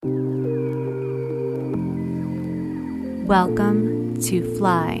Welcome to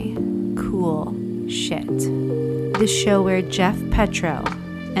Fly Cool Shit, the show where Jeff Petro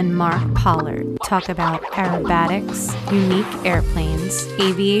and Mark Pollard talk about aerobatics, unique airplanes,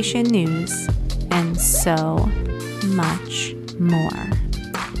 aviation news, and so much more.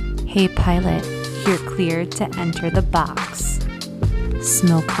 Hey pilot, you're cleared to enter the box.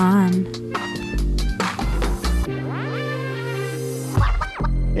 Smoke on.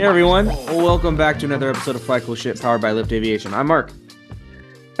 Hey everyone, welcome back to another episode of Fly Cool Shit powered by Lift Aviation. I'm Mark.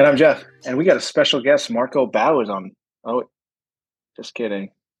 And I'm Jeff. And we got a special guest, Marco Bauer, is on. Oh, just kidding.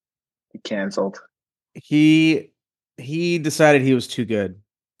 He canceled. He decided he was too good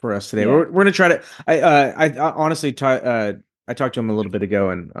for us today. Yeah. We're gonna try to. I honestly I talked to him a little bit ago,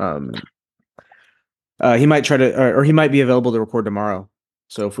 and he might try to, or he might be available to record tomorrow.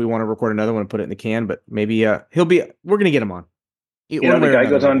 So if we want to record another one and put it in the can, but maybe he'll be. We're gonna get him on. You know, the guy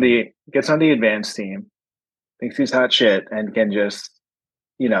gets on the advanced team, thinks he's hot shit, and can just,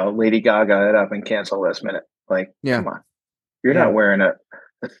 Lady Gaga it up and cancel last minute. Like, Come on. You're not wearing a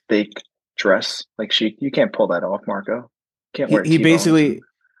fake dress like Chic. You can't pull that off, Marco. Can't wear he basically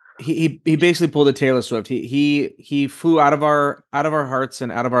pulled a Taylor Swift. He flew out of our hearts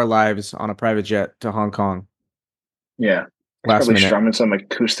and out of our lives on a private jet to Hong Kong. Yeah. Last probably minute. strumming some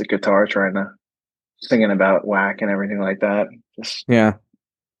acoustic guitar, singing about whack and everything like that. Just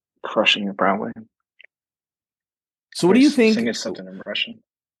crushing it probably. So what do you think? Singing something in Russian.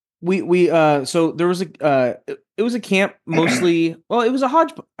 So there was it was a camp mostly. Well, it was a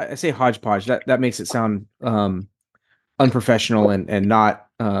hodgepodge. I say hodgepodge. That makes it sound unprofessional and not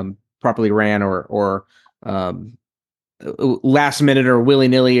properly ran or last minute or willy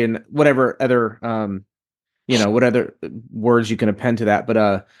nilly and whatever other what other words you can append to that.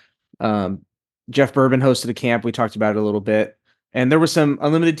 But Jeff Bourbon hosted a camp. We talked about it a little bit. And there were some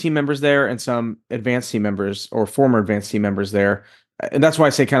unlimited team members there and some advanced team members or former advanced team members there. And that's why I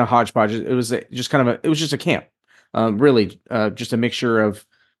say kind of hodgepodge. It was just a camp. Really, just a mixture of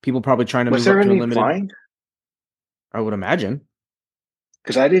people probably trying to move up to unlimited. Flying? I would imagine.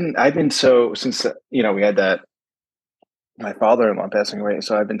 Because since we had that, my father-in-law passing away,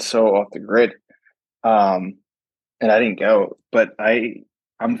 so I've been so off the grid. And I didn't go, but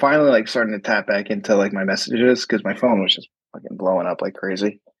I'm finally starting to tap back into my messages because my phone was just fucking blowing up like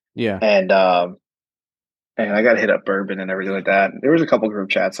crazy. Yeah. And I got to hit up Bourbon and everything like that. There was a couple group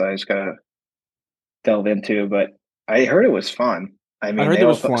chats I just got to delve into, but I heard it was fun. I mean, they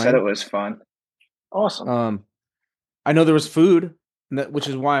all said it was fun. Awesome. I know there was food, which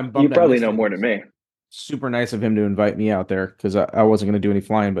is why I'm bummed. You probably know more than me. Super nice of him to invite me out there because I wasn't going to do any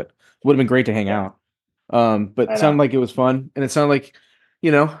flying, but it would have been great to hang out. But it sounded like it was fun, and it sounded like,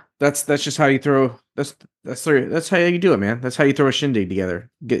 that's just how you throw. That's how you do it, man. That's how you throw a shindig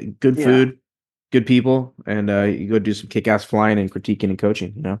together. Get good food, good people, and you go do some kick-ass flying and critiquing and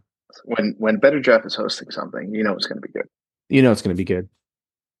coaching. When Better Jeff is hosting something, it's going to be good. It's going to be good.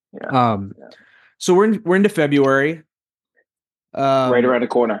 Yeah. So we're into February. Right around the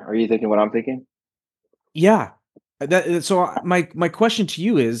corner. Are you thinking what I'm thinking? Yeah. So my question to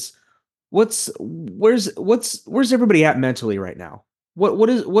you is, where's everybody at mentally right now?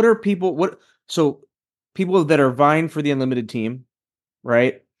 So people that are vying for the unlimited team,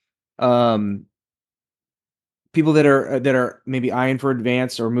 right? People that are maybe eyeing for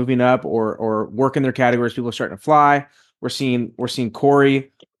advance or moving up or working their categories. People are starting to fly. We're seeing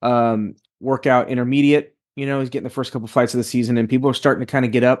Corey work out intermediate. He's getting the first couple flights of the season, and people are starting to kind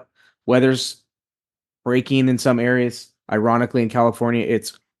of get up. Weather's breaking in some areas. Ironically, in California,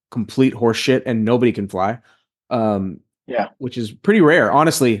 it's complete horseshit and nobody can fly. Which is pretty rare,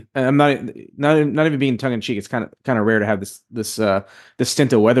 honestly. I'm not even being tongue in cheek. It's kind of rare to have this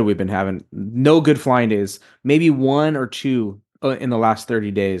stint of weather we've been having. No good flying days. Maybe one or two in the last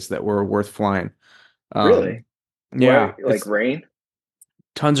 30 days that were worth flying. Really? Yeah. Like rain?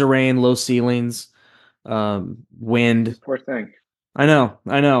 Tons of rain, low ceilings, wind. Poor thing. I know.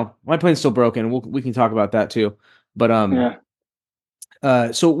 My plane's still broken. We can talk about that too. But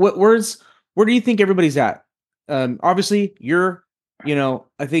so where do you think everybody's at? Obviously you're,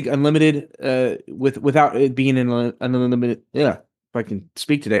 I think unlimited, without it being an unlimited, if I can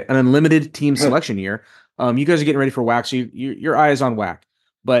speak today, an unlimited team selection year. You guys are getting ready for WAC, so your eye is on WAC.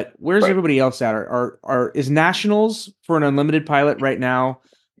 But where's everybody else at? Is nationals for an unlimited pilot right now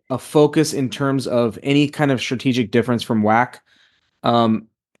a focus in terms of any kind of strategic difference from WAC? And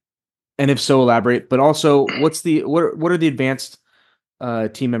if so, elaborate. But also, what are the advanced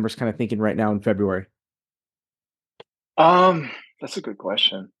team members kind of thinking right now in February? That's a good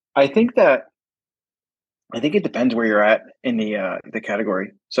question. I think it depends where you're at in the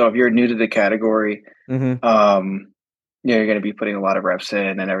category. So if you're new to the category, you're going to be putting a lot of reps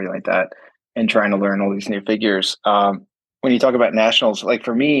in and everything like that, and trying to learn all these new figures. When you talk about nationals, like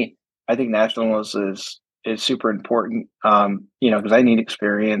for me, I think nationals is super important. Because I need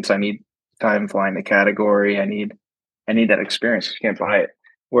experience, I need time flying the category, I need that experience. You can't buy it.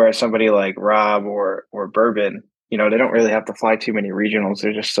 Whereas somebody like Rob or Bourbon, they don't really have to fly too many regionals.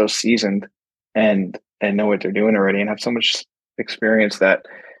 They're just so seasoned and know what they're doing already and have so much experience that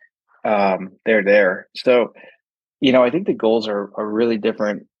they're there. So, I think the goals are really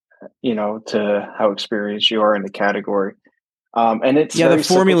different, to how experienced you are in the category. And it's Yeah, the very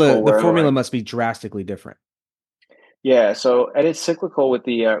cyclical formula where must be drastically different. yeah, so and it's cyclical with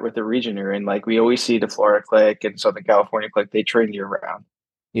the region you're in. Like we always see the Florida Click and Southern California Click, they train year round.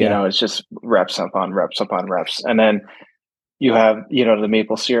 Yeah. It's just reps upon reps upon reps. And then you have, the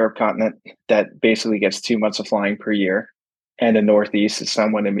maple syrup continent that basically gets 2 months of flying per year. And the Northeast is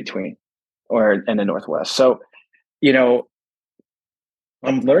somewhat in between, or in the Northwest. So, you know,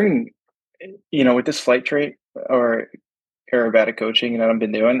 I'm learning, with this flight train or aerobatic coaching that I've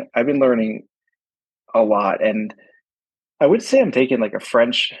been doing, I've been learning a lot. And I would say I'm taking like a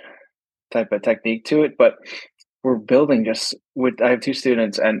French type of technique to it, but we're building just with I have two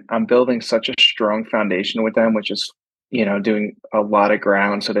students and I'm building such a strong foundation with them, which is, doing a lot of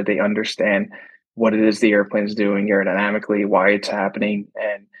ground so that they understand what it is the airplane's doing aerodynamically, why it's happening,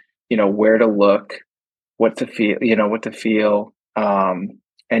 and where to look, what to feel,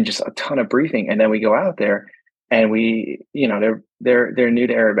 and just a ton of briefing. And then we go out there and they're new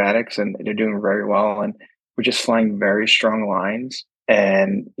to aerobatics and they're doing very well. And we're just flying very strong lines.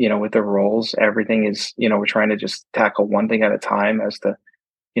 And, with the rolls, everything is, we're trying to just tackle one thing at a time as to,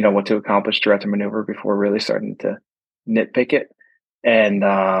 what to accomplish throughout the maneuver before really starting to nitpick it. And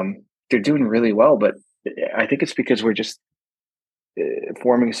they're doing really well. But I think it's because we're just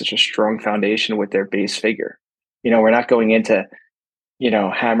forming such a strong foundation with their base figure. We're not going into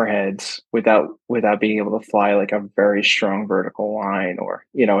hammerheads without being able to fly like a very strong vertical line, or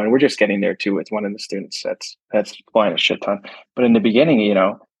and we're just getting there too with one of the students that's flying a shit ton. But in the beginning,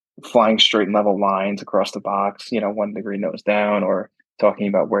 flying straight and level lines across the box, 1 degree nose down, or talking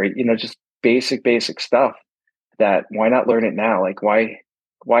about where just basic stuff. That why not learn it now? Like why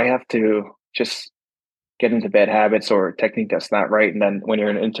have to just get into bad habits or technique that's not right, and then when you're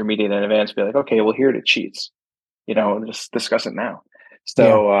in intermediate and advanced, be like, okay, well, here are the cheats, just discuss it now. Yeah.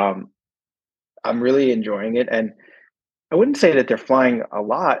 So I'm really enjoying it, and I wouldn't say that they're flying a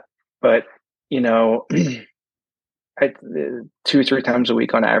lot, but I, 2 or 3 times a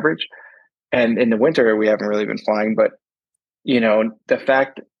week on average. And in the winter, we haven't really been flying, but the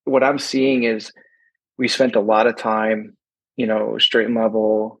fact what I'm seeing is we spent a lot of time, straight and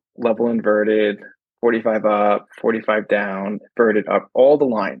level inverted, 45 up, 45 down, inverted up, all the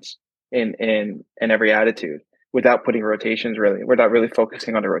lines in every attitude without putting rotations really. We're not really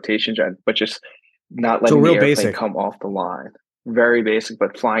focusing on the rotation gen, but just not So letting the real airplane basic. come off the line. Very basic,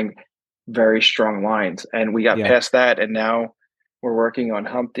 but flying very strong lines. And we got Yeah. past that, and now we're working on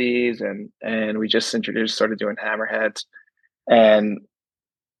Humpties, and we just started doing hammerheads. And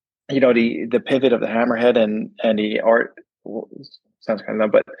the pivot of the hammerhead and the art sounds kind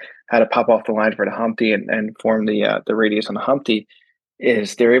of dumb, but how to pop off the line for the Humpty and form the radius on the Humpty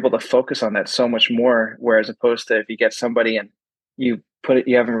is they're able to focus on that so much more. Whereas opposed to if you get somebody and you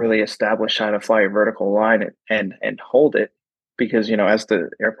haven't really established how to fly a vertical line and hold it, because as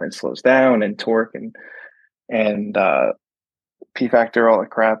the airplane slows down and torque and P factor, all the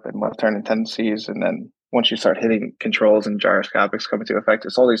crap, and left turning tendencies, and then once you start hitting controls and gyroscopics come into effect,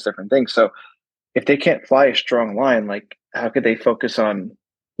 it's all these different things. So if they can't fly a strong line, like how could they focus on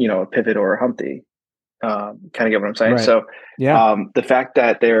a pivot or a Humpty? Kind of get what I'm saying. Right. So Yeah. the fact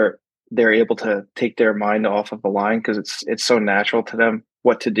that they're able to take their mind off of the line because it's so natural to them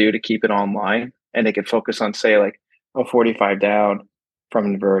what to do to keep it on line, and they can focus on say like a 45 down from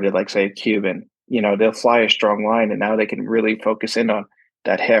inverted, like say Cuban. They'll fly a strong line, and now they can really focus in on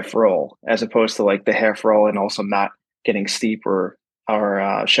that half roll as opposed to like the half roll and also not getting steep or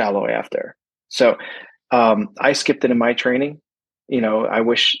shallow after. So I skipped it in my training. I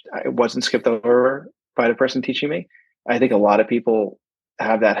wish I wasn't skipped over by the person teaching me. I think a lot of people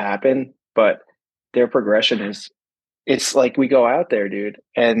have that happen, but their progression is it's like we go out there, dude,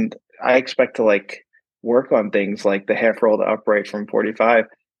 and I expect to like work on things like the half roll to upright from 45,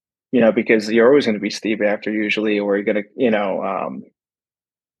 because you're always going to be steep after usually, or you're going to,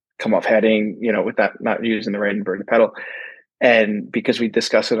 come off heading, with that not using the right inverted pedal. And because we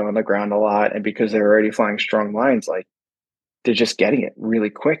discuss it on the ground a lot, and because they're already flying strong lines, like they're just getting it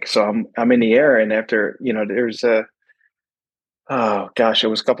really quick. So I'm in the air, and after there's a oh gosh, it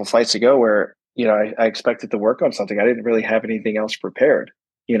was a couple flights ago where I expected to work on something. I didn't really have anything else prepared.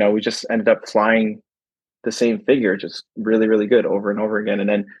 We just ended up flying the same figure, just really, really good over and over again. And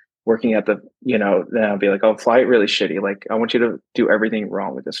then working at then I'll be like, oh, fly it really shitty. Like, I want you to do everything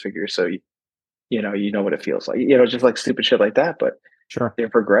wrong with this figure. So, you know what it feels like, just like stupid shit like that. But Sure. they're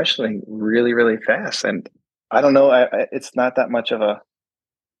progressing really, really fast. And I don't know, it's not that much of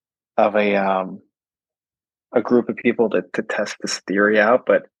of a group of people to test this theory out,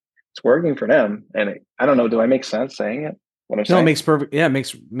 but it's working for them. And I don't know, do I make sense saying it? What I'm No, it saying? makes perfect. Yeah,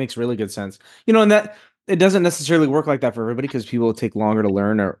 it makes really good sense. And that it doesn't necessarily work like that for everybody because people take longer to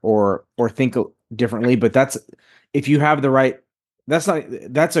learn or think differently. But if you have the right, that's not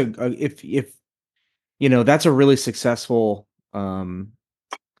that's if that's a really successful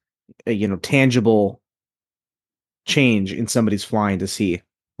tangible change in somebody's flying to see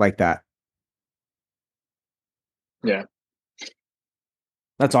like that. Yeah.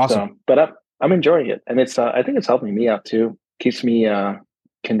 That's awesome. So, but I'm enjoying it, and I think it's helping me out too. Keeps me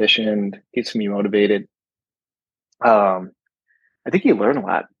conditioned, keeps me motivated. Um, I think you learn a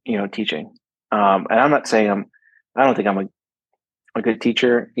lot, teaching. And I'm not saying I don't think I'm a good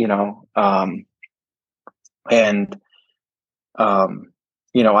teacher, and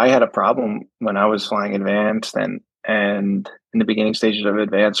I had a problem when I was flying advanced and in the beginning stages of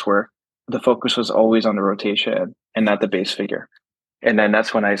advanced where the focus was always on the rotation and not the base figure. And then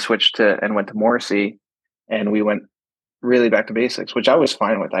that's when I switched to and went to Morrissey, and we went really back to basics, which I was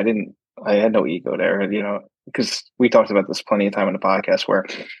fine with. I had no ego there, because we talked about this plenty of time in the podcast where,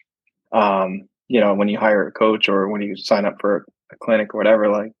 when you hire a coach or when you sign up for a clinic or whatever,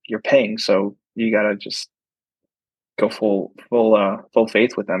 like you're paying. So you got to just go full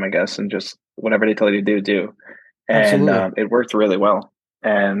faith with them, I guess, and just whatever they tell you to do. And Absolutely. it worked really well.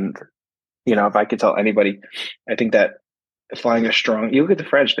 And, if I could tell anybody, I think that flying a strong, you look at the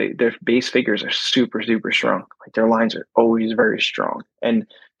French, their base figures are super, super strong. Like their lines are always very strong. And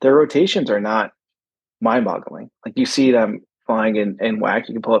their rotations are not mind boggling. Like you see them flying in whack,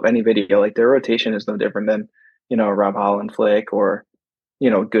 you can pull up any video, like their rotation is no different than, a Rob Holland flick or,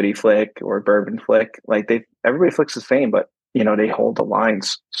 Goody flick or Bourbon flick. Like everybody flicks the same, but, they hold the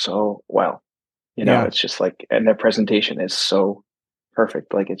lines so well. Yeah. It's just like, and their presentation is so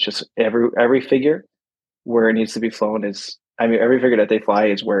perfect. Like it's just every figure where it needs to be flown every figure that they fly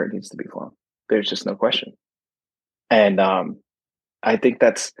is where it needs to be flown. There's just no question. And I think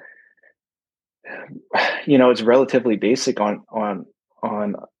that's it's relatively basic on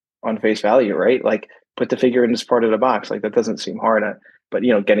on face value, right? Like put the figure in this part of the box. Like that doesn't seem hard. But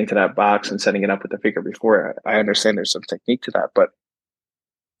getting to that box and setting it up with the figure before, I understand there's some technique to that. But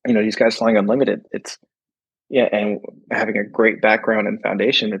these guys flying unlimited, it's and having a great background and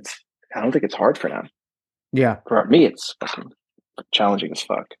foundation, I don't think it's hard for them. Yeah. For me, it's fucking challenging as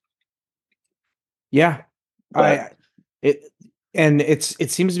fuck. Yeah. But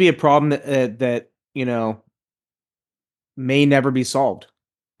It seems to be a problem that may never be solved,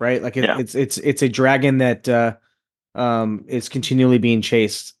 right? Like it's a dragon that is continually being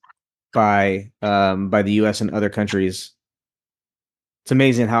chased by the US and other countries. It's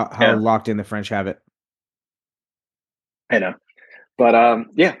amazing how locked in the French have it. I know. But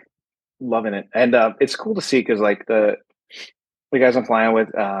yeah, loving it. And it's cool to see because like the guys I'm flying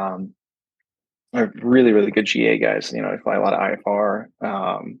with are really, really good GA guys. They fly a lot of IFR,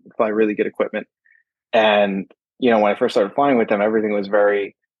 fly really good equipment. And, when I first started flying with them, everything was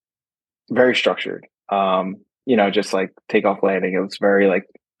very, very structured. Just like takeoff landing. It was very like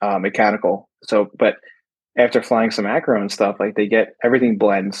mechanical. So, but after flying some acro and stuff, like they get everything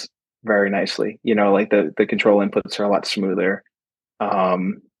blends very nicely. Like the control inputs are a lot smoother.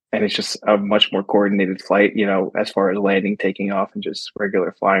 And it's just a much more coordinated flight, as far as landing, taking off, and just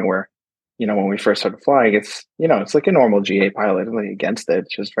regular flying. Where, when we first started flying, it's like a normal GA pilot, like against it.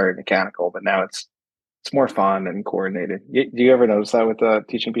 It's just very mechanical. But now it's more fun and coordinated. Do you ever notice that with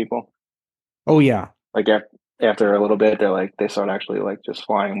teaching people? Oh yeah. Like after a little bit, they start actually like just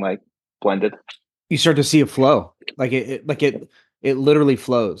flying like blended. You start to see a flow, like it literally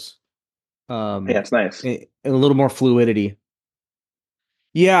flows. Yeah, it's nice. A little more fluidity.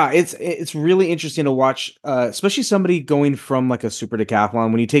 Yeah, it's really interesting to watch, especially somebody going from like a super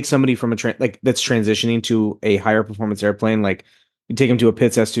decathlon. When you take somebody from that's transitioning to a higher performance airplane, like you take them to a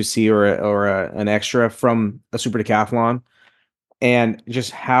Pitts S2C or an extra from a super decathlon, and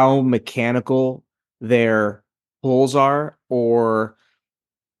just how mechanical their pulls are, or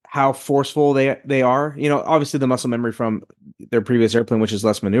how forceful they are. Obviously the muscle memory from their previous airplane, which is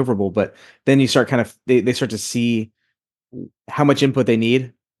less maneuverable, but then you start they start to see how much input they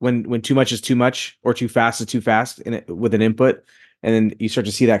need when too much is too much or too fast is too fast with an input. and then you start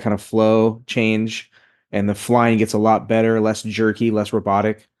to see that kind of flow change, and the flying gets a lot better, less jerky, less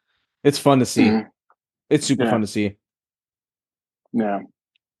robotic. It's fun to see. Mhm. It's super Yeah. fun to see. Yeah.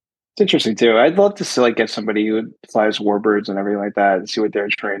 It's interesting too. I'd love to see, like, get somebody who flies warbirds and everything like that and see what their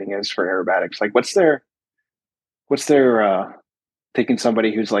training is for aerobatics. Like, what's their taking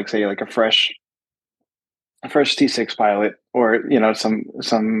somebody who's, like, say, like a fresh T6 pilot, or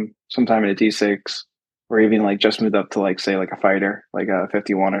sometime in a T6, or even like just moved up to, like, say, like a fighter, like a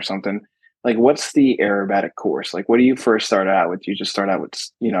 51 or something. Like, what's the aerobatic course? Like, what do you first start out with? Do you just start out with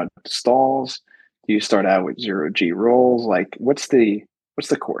stalls? Do you start out with 0G rolls? Like, what's the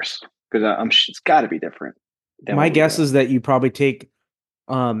course? Because it's got to be different than My what we guess do. is that you probably take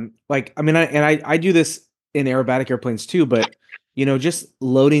like, I mean, I do this in aerobatic airplanes too, but just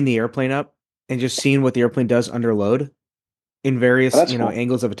loading the airplane up and just seeing what the airplane does under load in Oh, various, that's cool.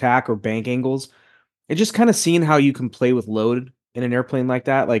 angles of attack or bank angles, and just kind of seeing how you can play with load in an airplane like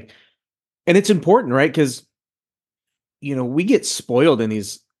that. Like, and it's important, right? Because we get spoiled in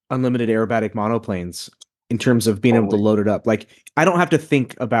these unlimited aerobatic monoplanes in terms of being able to Totally. load it up. Like, I don't have to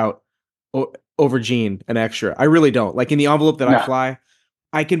think about overgene an extra. I really don't. Like, in the envelope that I No. fly,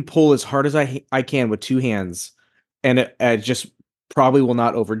 I can pull as hard as I can with two hands, and it just probably will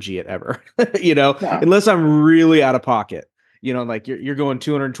not over G it ever. No. Unless I'm really out of pocket. Like you're going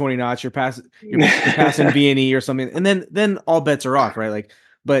 220 knots, you're passing V and E or something, and then all bets are off, right? Like,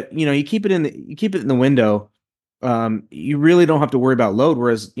 but you keep it in the window. You really don't have to worry about load.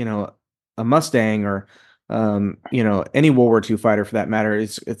 Whereas a Mustang or any World War II fighter for that matter,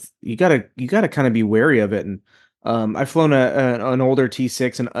 it's you gotta kind of be wary of it. And I've flown an older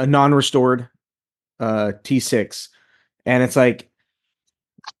T6 and a non-restored T6, and it's like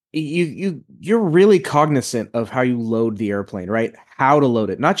you're really cognizant of how you load the airplane, right? How to load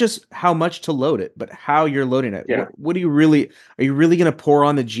it, not just how much to load it, but how you're loading it. Yeah. What are you really going to pour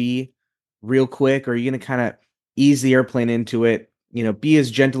on the G real quick, or are you going to kind of ease the airplane into it? Be as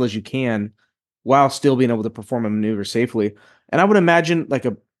gentle as you can while still being able to perform a maneuver safely. And I would imagine like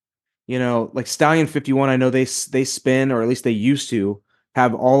Stallion 51, I know they spin, or at least they used to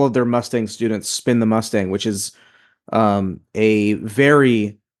have all of their Mustang students spin the Mustang, which is a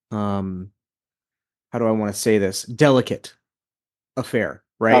very how do I want to say this, delicate affair,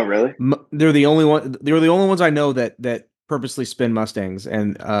 Oh, right? really? They're the only ones I know that purposely spin Mustangs,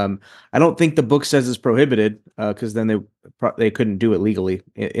 and I don't think the book says it's prohibited, because then they couldn't do it legally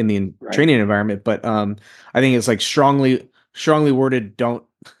in the Right. training environment. But I think it's like strongly worded, don't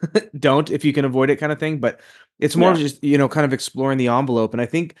if you can avoid it, kind of thing. But it's more of Yeah. just kind of exploring the envelope, and I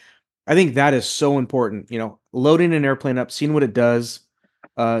think that is so important. Loading an airplane up, seeing what it does,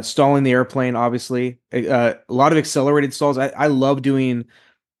 stalling the airplane, obviously. A lot of accelerated stalls. I love doing,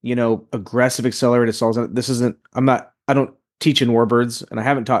 aggressive accelerated stalls. I don't teach in warbirds, and I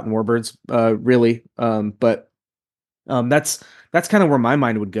haven't taught in warbirds, really. But that's kind of where my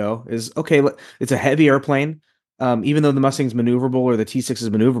mind would go is, okay, it's a heavy airplane. Even though the Mustang's maneuverable or the T6 is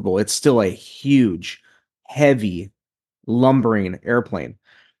maneuverable, it's still a huge, heavy, lumbering airplane.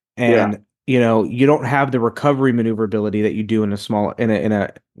 Yeah. And you don't have the recovery maneuverability that you do in a small in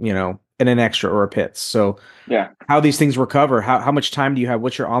an extra or a pits. So Yeah. how these things recover, how much time do you have,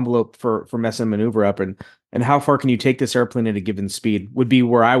 what's your envelope for messing maneuver up, and how far can you take this airplane at a given speed would be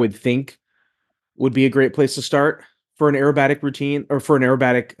where I would think would be a great place to start for an aerobatic routine, or for an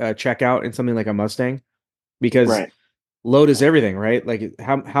aerobatic checkout in something like a Mustang, because Right. load is everything, right? Like,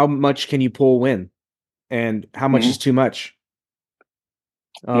 how much can you pull when, and how much is Hmm. too much.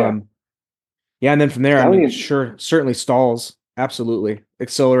 Yeah. um Yeah, and then from there, I mean, Stallion. sure, certainly stalls, absolutely.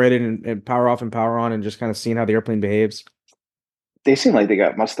 Accelerated and power off and power on, and just kind of seeing how the airplane behaves. They seem like they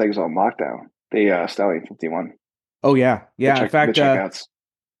got Mustangs on lockdown. The Stallion 51. Oh yeah, The yeah. In the fact, checkouts,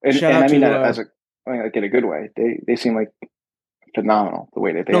 and shout and out I mean to that as a, I mean, like, in a good way. They seem like phenomenal the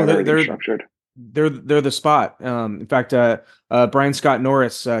way that they no, have everything structured. they're the spot. In fact, Brian Scott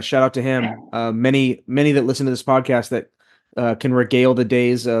Norris, shout out to him. Many that listen to this podcast that can regale the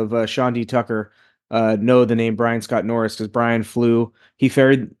days of Sean D. Tucker know the name Brian Scott Norris, because he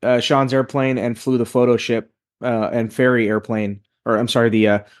ferried Sean's airplane and flew the photo ship and ferry airplane, or I'm sorry,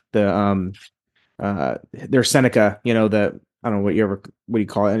 their Seneca, I don't know what do you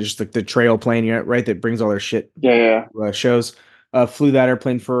call it, just like the trail plane, right, that brings all their shit Yeah, yeah. shows. Flew that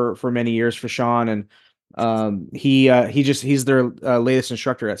airplane for many years for Sean, and he's their latest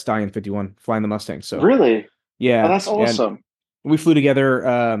instructor at Stallion 51, flying the Mustang. So Really? Oh, yeah, that's yeah, awesome. we flew together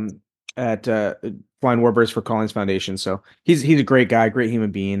at Flying Warbirds for Collins Foundation. So he's a great guy, great human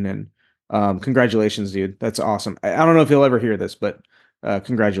being, and congratulations, dude. That's awesome. I don't know if he'll ever hear this, but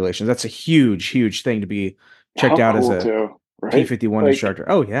congratulations. That's a huge thing to be checked How out as cool a too. right? T51 instructor.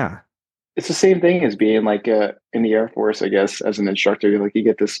 Oh yeah. It's the same thing as being like in the Air Force, I guess, as an instructor. Like you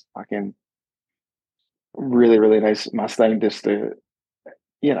get this fucking really, really nice Mustang just to,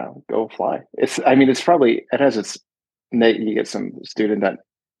 go fly. I mean, it's probably, it has its, you get some student that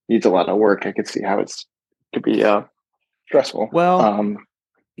needs a lot of work. I could see how could be stressful. Well,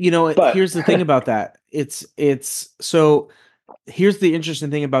 But here's the thing about that. So here's the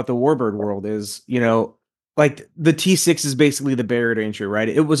interesting thing about the Warbird world is, like the T6 is basically the barrier to entry, right?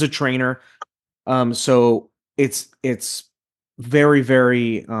 It was a trainer. So it's very,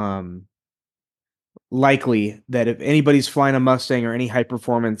 very likely that if anybody's flying a Mustang or any high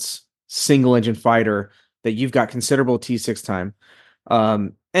performance single engine fighter, that you've got considerable T6 time.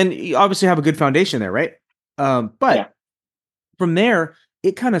 And you obviously have a good foundation there, right? But from there,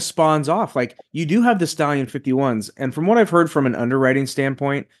 it kind of spawns off. Like you do have the Stallion 51s. And from what I've heard from an underwriting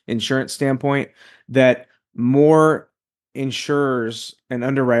standpoint, insurance standpoint, that more insurers and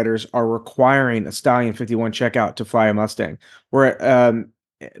underwriters are requiring a Stallion 51 checkout to fly a Mustang. Where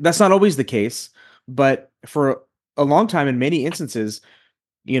that's not always the case, but for a long time, in many instances,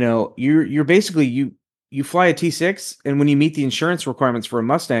 you're basically you fly a T6, and when you meet the insurance requirements for a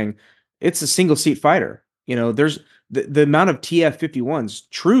Mustang, it's a single seat fighter. There's the amount of TF51s,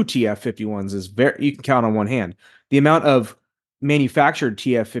 true TF51s, is very, you can count on one hand. The amount of manufactured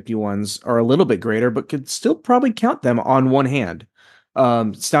TF51s are a little bit greater, but could still probably count them on one hand.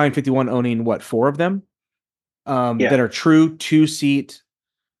 Stallion 51 owning what, four of them that are true two-seat,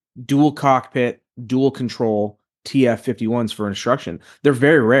 dual cockpit, dual control TF51s for instruction. They're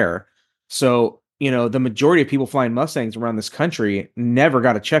very rare. So, the majority of people flying Mustangs around this country never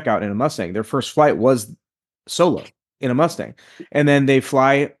got a checkout in a Mustang. Their first flight was solo in a Mustang. And then they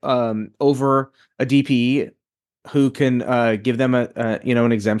fly over a DPE who can give them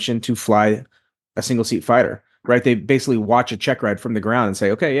an exemption to fly a single seat fighter. Right? They basically watch a check ride from the ground and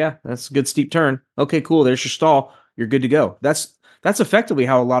say, "Okay, yeah, that's a good steep turn. Okay, cool. There's your stall. You're good to go." That's effectively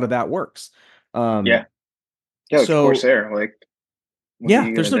how a lot of that works. Yeah, like So Corsair, like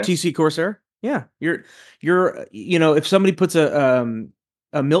there's no TC Corsair. Yeah, you're if somebody puts a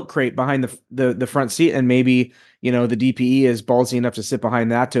milk crate behind the front seat, and maybe the DPE is ballsy enough to sit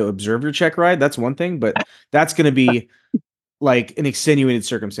behind that to observe your check ride, that's one thing, but that's going to be like an extenuated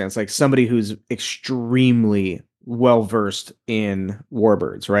circumstance, like somebody who's extremely well versed in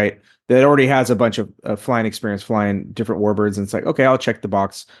warbirds, right? That already has a bunch of flying experience flying different warbirds, and it's like, okay, I'll check the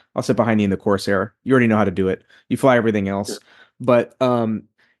box. I'll sit behind you in the Corsair. You already know how to do it. You fly everything else. But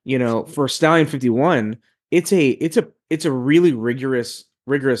for Stallion 51, it's a really rigorous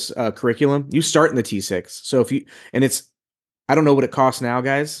curriculum. You start in the T6. So I don't know what it costs now,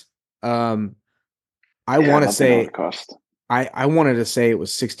 guys. I want to say it cost. I wanted to say it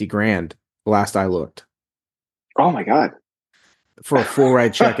was 60 grand last I looked. Oh my God. For a full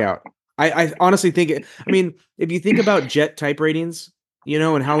ride checkout. I honestly think if you think about jet type ratings,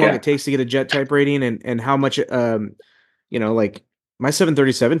 and how long it takes to get a jet type rating, and how much like my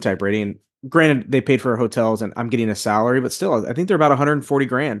 737 type rating, granted they paid for hotels and I'm getting a salary, but still I think they're about 140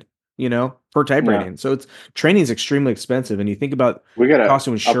 grand, per type rating. So training is extremely expensive. And you think about we got cost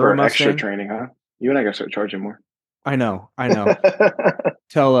to insure a Mustang. Extra training, huh? You and I gotta start charging more. I know.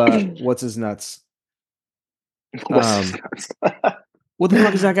 Tell what's his nuts. What the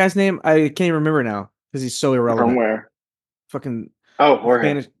fuck is that guy's name? I can't even remember now because he's so irrelevant. From where? Fucking Jorge.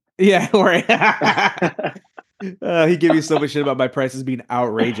 Spanish. Yeah, Jorge. He gave me so much shit about my prices being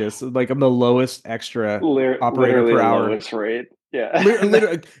outrageous. Like I'm the lowest extra operator per hour. Lowest rate. Yeah.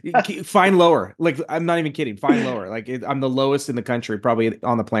 Literally, find lower. Like I'm not even kidding. Find lower. Like I'm the lowest in the country, probably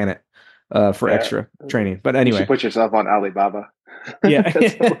on the planet, for extra training. But anyway, you should put yourself on Alibaba. Yeah.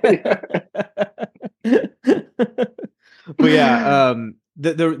 But yeah,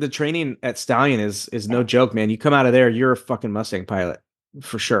 the training at Stallion is no joke, man. You come out of there, you're a fucking Mustang pilot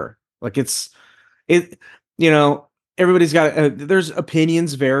for sure. Like everybody's got there's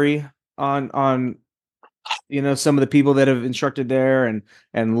opinions vary on some of the people that have instructed there,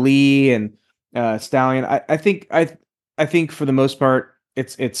 and Lee and Stallion. I think for the most part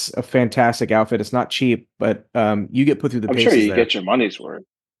it's a fantastic outfit. It's not cheap, but you get put through the paces. I'm sure you get your money's worth.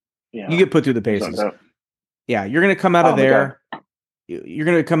 You get put through the paces. Yeah, you're gonna come out of there. You're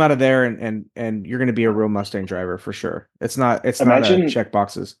gonna come out of there, and you're gonna be a real Mustang driver for sure. It's not check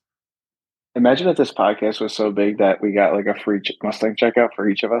boxes. Imagine if this podcast was so big that we got like a free Mustang checkout for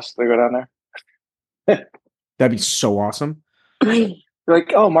each of us to go down there. That'd be so awesome.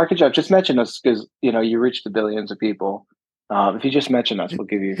 Like, oh, Mark and Jeff, just mention us because you reach the billions of people. If you just mention us, we'll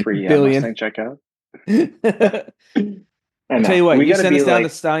give you a free Mustang checkout. I'll tell you what, you send us down to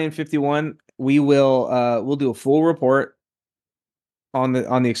Stallion 51. We'll do a full report. on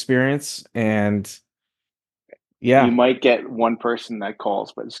the experience, and You yeah, might get one person that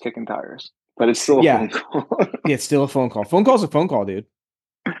calls, but it's kicking tires. But it's still a yeah, phone call. yeah. It's still a phone call. Phone call's a phone call, dude.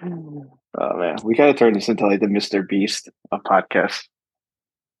 Oh man, we gotta turn this into like the Mr. Beast of podcasts.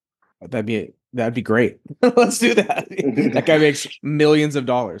 That'd be great. Let's do that. That guy makes millions of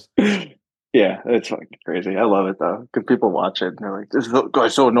dollars. Yeah, it's fucking crazy. I love it though, because people watch it and they're like, "This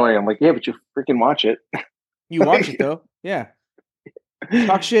guy's so annoying." I'm like, "Yeah, but you freaking watch it." You watch it though, yeah.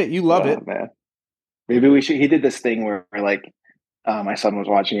 Talk shit. You love Oh it. man, maybe we should. He did this thing where like, my son was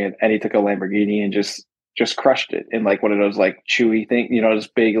watching it and he took a Lamborghini and just crushed it in like one of those like chewy thing, those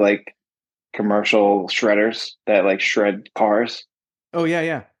big like commercial shredders that like shred cars. Oh yeah,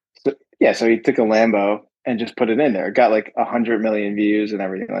 yeah. So, yeah, so he took a Lambo and just put it in there. It got like 100 million views and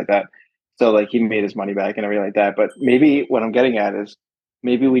everything like that. So like he made his money back and everything like that. But maybe what I'm getting at is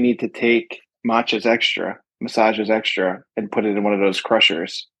maybe we need to take matchas extra, massages extra, and put it in one of those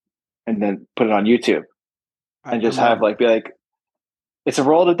crushers, and then put it on YouTube and I just love have it. like be like, it's a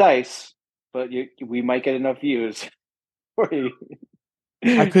roll of the dice, but we might get enough views. I couldn't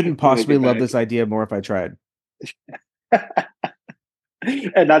We'll make possibly it love back. this idea more if I tried.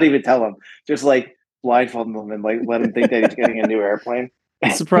 And not even tell him, just like blindfold him and like let him think that he's getting a new airplane.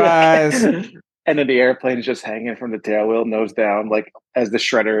 Surprise. And then the airplane is just hanging from the tail wheel, nose down, like as the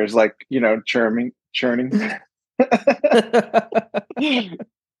shredder is like, churning.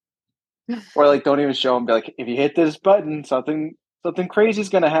 Or like don't even show him, be like, if you hit this button, something crazy is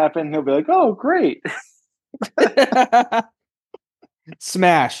gonna happen. He'll be like, oh great.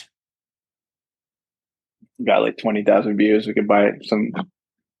 Smash. Got like 20,000 views. We could buy some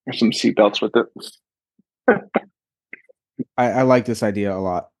seatbelts with it. I like this idea a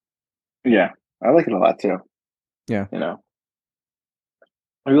lot. Yeah, I like it a lot too. Yeah. Maybe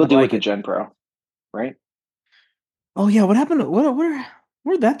we'll I do it like with the it. Gen Pro, right? Oh yeah, what happened?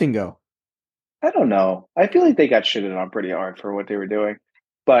 Where'd that thing go? I don't know. I feel like they got shitted on pretty hard for what they were doing,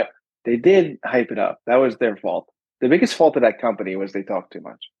 but they did hype it up. That was their fault. The biggest fault of that company was they talked too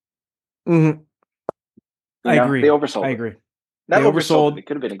much. Mm-hmm. I They agree. I oversold it. agree. Not They oversold it. oversold. It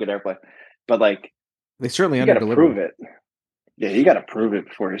could have been a good airplane, but like They certainly you got to prove underdelivered. it. Yeah, you got to prove it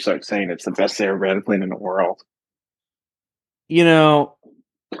before you start saying it's the best airplane in the world. You know,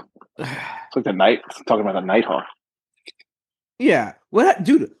 It's like talking about the Nighthawk. yeah.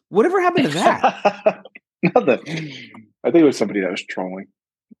 Dude? Whatever happened to that? Nothing. I think it was somebody that was trolling.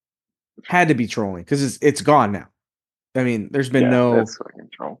 Had to be trolling because it's gone now. I mean, there's been Yeah, no. that's fucking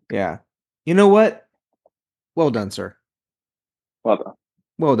troll. Yeah. You know what? Well done, sir. Well done.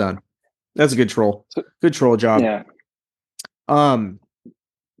 Well done. That's a good troll. So, Good troll job. yeah, Um,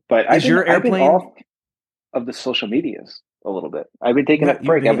 but is your I've been airplane? off of the social medias a little bit. I've been taking a You've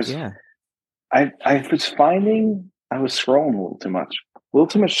break. been, yeah. I was finding I was scrolling a little too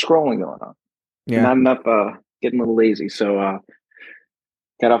much scrolling going on. Yeah. Not enough getting a little lazy. So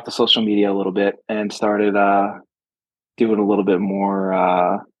got off the social media a little bit and started doing a little bit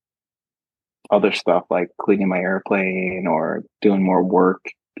more other stuff like cleaning my airplane or doing more work,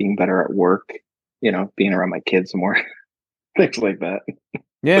 being better at work, being around my kids more, things like that.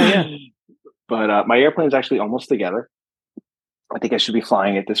 Yeah, yeah. But my airplane is actually almost together. I think I should be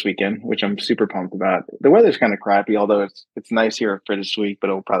flying it this weekend, which I'm super pumped about. The weather's kind of crappy, although it's nice here for this week, but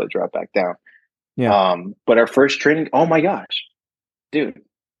it'll probably drop back down. Yeah. But our first training, oh my gosh, dude.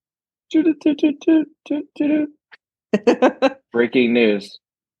 Breaking news.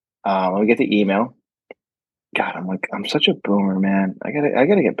 Let me get the email. God, I'm such a boomer, man. I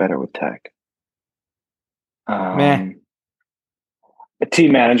gotta get better with tech. Meh. A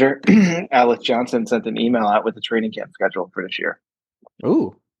team manager, Alex Johnson, sent an email out with the training camp schedule for this year.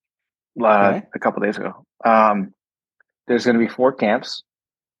 Ooh. Okay. A couple days ago. There's going to be 4 camps: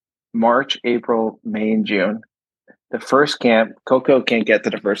 March, April, May, and June. The first camp, Coco can't get to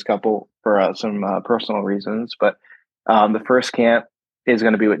the first couple for some personal reasons, but the first camp is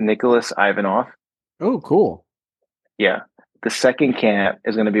going to be with Nicholas Ivanov. Oh, cool. Yeah. The second camp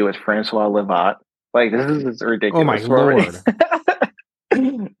is going to be with Francois Levat. Like, this is ridiculous. Oh my lord.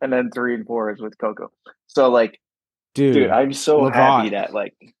 And then 3 and 4 is with Coco. So, like, dude, Dude, I'm so happy Levat. that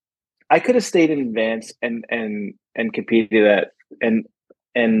like I could have stayed in advance and competed at and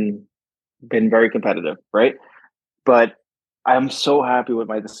been very competitive, right? But I'm so happy with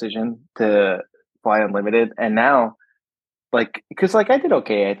my decision to fly unlimited, and now, like, because like I did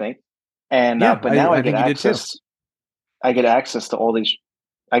okay, I think, and Yeah, but now I I get think you did too. access. I get access to all these.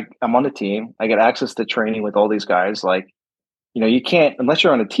 I'm on the team. I get access to training with all these guys. Like, you can't unless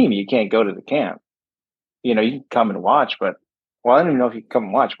you're on a team. You can't go to the camp. You can come and watch, but I don't even know if you can come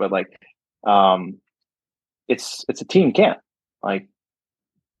and watch, but like, it's a team camp. Like,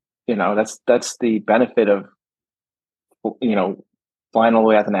 that's the benefit of flying all the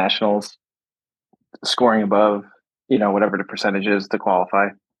way out to nationals, scoring above whatever the percentage is to qualify,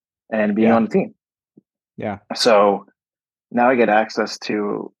 and being on the team. Yeah. So now I get access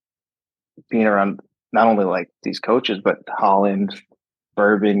to being around not only like these coaches, but Holland,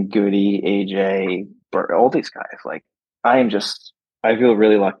 Bourbon, Goody, AJ, all these guys. Like I feel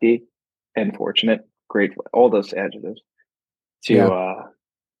really lucky and fortunate, grateful, all those adjectives to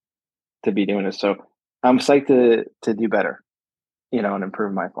be doing this. So I'm psyched to do better, and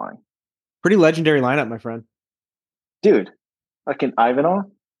improve my flying. Pretty legendary lineup, my friend. Dude, like an Ivanov,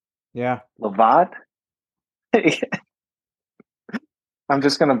 yeah, Lavad. I'm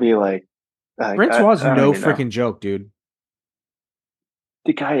just gonna be like Francois no freaking joke, dude.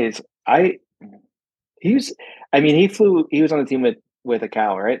 The guy is he was on the team with a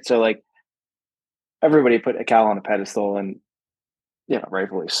Cal, right? So like everybody put a Cal on a pedestal, and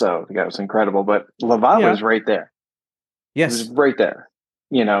rightfully so. The guy was incredible, but Lavad was right there. Yes, he was right there.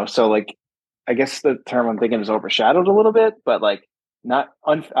 So like I guess the term I'm thinking is overshadowed a little bit, but like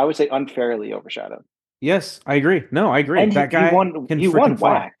I would say unfairly overshadowed. Yes, I agree. No, I agree. And that guy he won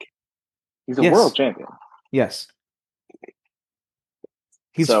WAC. He's a world champion. Yes.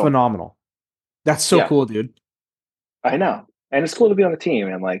 He's phenomenal. That's so cool, dude. I know. And it's cool to be on the team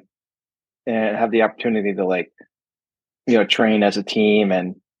and have the opportunity to train as a team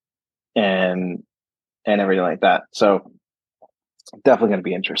and everything like that. So definitely going to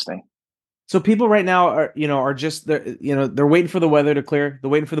be interesting. So people right now are just they're waiting for the weather to clear. They're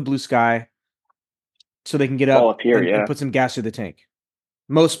waiting for the blue sky so they can get up here, and put some gas through the tank.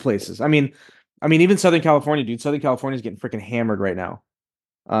 Most places. I mean, even Southern California, dude. Southern California is getting freaking hammered right now.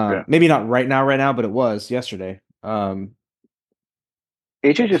 Maybe not right now, but it was yesterday. AJ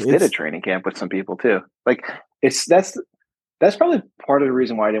just did a training camp with some people too. Like that's probably part of the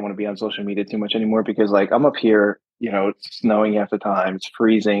reason why I didn't want to be on social media too much anymore, because like I'm up here, it's snowing half the time, it's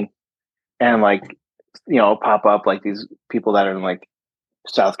freezing, and pop up like these people that are in like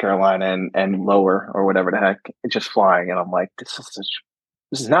South Carolina and lower or whatever the heck, just flying, and I'm like, this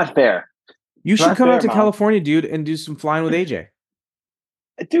is not fair. You should come out to California, dude, and do some flying with AJ.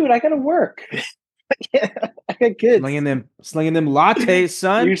 Dude, I gotta work. Yeah, I got kids. Slinging them lattes,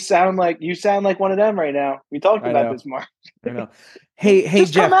 son. You sound like one of them right now. We talked about this, Mark. I know. Hey,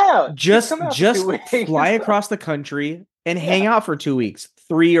 just Jeff, come out. Just fly across the country and hang out for 2 weeks,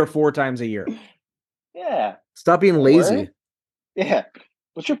 3 or 4 times a year. Yeah. Stop being lazy. Yeah.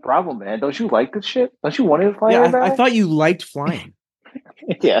 What's your problem, man? Don't you like this shit? Don't you want to fly? Yeah, I thought you liked flying.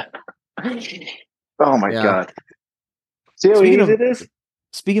 Yeah. Oh my god. See how easy it is?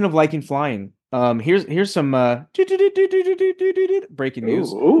 Speaking of liking flying, here's some breaking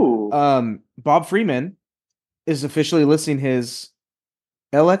news. Bob Freeman is officially listing his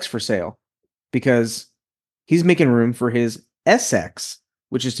LX for sale because he's making room for his SX,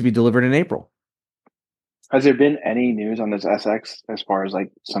 which is to be delivered in April. Has there been any news on this SX as far as like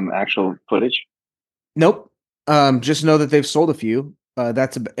some actual footage? Nope. Just know that they've sold a few.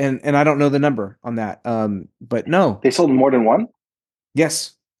 And I don't know the number on that. But no, they sold more than one.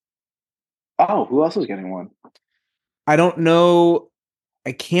 Yes. Oh, who else is getting one? I don't know.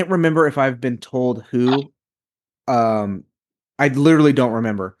 I can't remember if I've been told who. I literally don't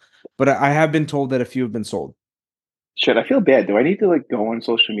remember, but I have been told that a few have been sold. Shit, I feel bad. Do I need to like go on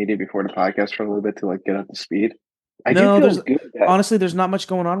social media before the podcast for a little bit to like get up to speed? Honestly, there's not much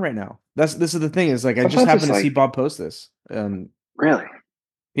going on right now. This is the thing is like I just happened to see Bob post this. Really?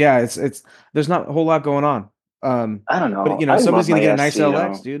 Yeah, it's there's not a whole lot going on. I don't know. But somebody's gonna get a nice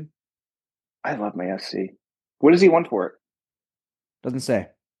LX, dude. I love my SC. What does he want for it? Doesn't say.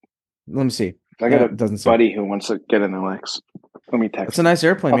 Let me see. I got a buddy who wants to get an LX. Let me text. It's a nice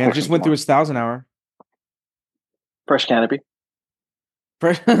airplane, man. It just went through its 1,000 hour. Fresh canopy.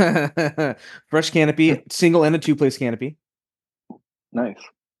 Fresh canopy, single and a 2-place canopy. Nice.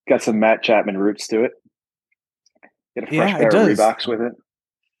 Got some Matt Chapman roots to it. Get a fresh pair of Reeboks with it.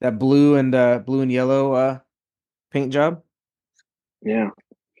 That blue and yellow paint job. Yeah.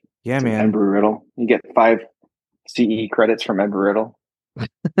 Yeah, man. Embry Riddle. You get 5 CE credits from Embry Riddle.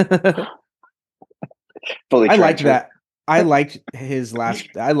 I liked that. I liked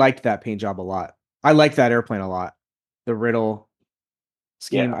I liked that paint job a lot. I liked that airplane a lot. The Riddle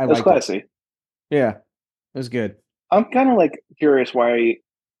scheme. Yeah, I liked classy. It. Yeah. It was good. I'm kind of like curious why.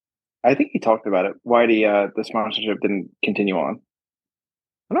 I think he talked about it. Why the sponsorship didn't continue on?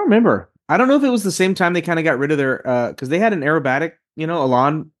 I don't remember. I don't know if it was the same time they kind of got rid of their because they had an aerobatic,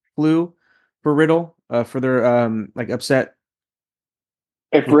 Elan flew for Riddle for their like upset.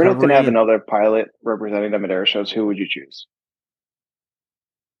 If Riddle can have another pilot representing them at air shows, who would you choose?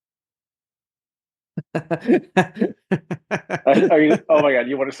 Are you? Oh my god,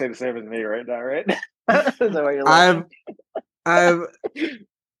 you want to say the same as me right now, right? Is that why you're laughing? I'm.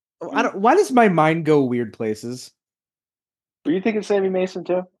 I don't. Why does my mind go weird places? Were you thinking Sammy Mason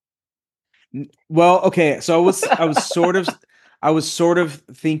too? Well, okay, so I was sort of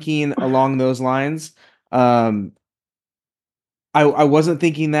thinking along those lines. Um, I wasn't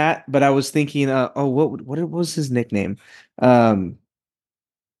thinking that, but I was thinking, what was his nickname? Trying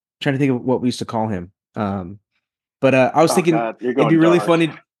to think of what we used to call him. But I was Oh thinking god, you're it'd be going really dark.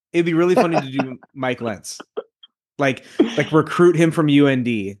 funny. It'd be really funny to do Mike Lentz, like recruit him from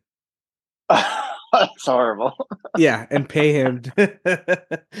UND. That's horrible. Yeah, and pay him.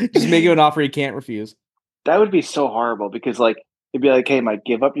 Just make him an offer he can't refuse. That would be so horrible because like it'd be like, hey, Mike,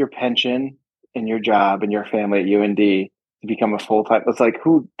 give up your pension and your job and your family at UND to become a full time. It's like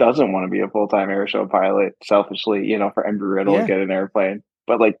who doesn't want to be a full time air show pilot selfishly, for Embry Riddle to Yeah, get an airplane.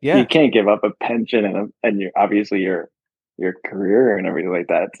 But like you yeah. can't give up a pension and your obviously your career and everything like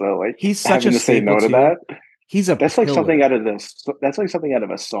that. So like He's such a having to say staple no to too. that, He's a that's like something pillar. out of this. That's like something out of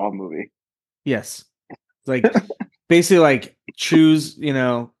a Saw movie. Yes. Like basically like choose,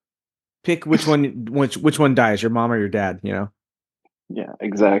 pick which one dies, your mom or your dad. Yeah,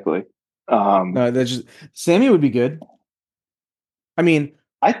 exactly. Um, No, that's just Sammy would be good. I mean,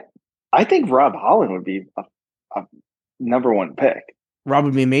 I I think Rob Holland would be a number one pick. Rob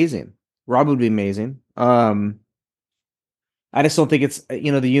would be amazing. Rob would be amazing. I just don't think it's the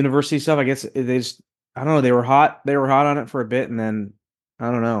university stuff. I guess they just I don't know. They were hot. They were hot on it for a bit, and then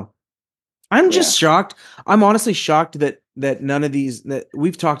I don't know. I'm Yeah, just shocked. I'm honestly shocked that none of these that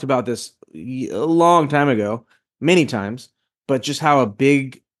we've talked about this a long time ago, many times, but just how a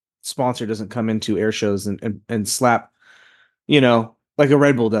big sponsor doesn't come into air shows and slap, like a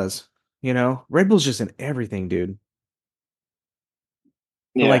Red Bull does. Red Bull's just in everything, dude.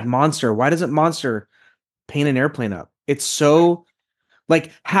 But like yeah. Monster, why doesn't Monster paint an airplane up? It's so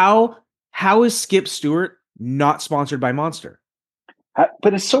like how is Skip Stewart not sponsored by Monster?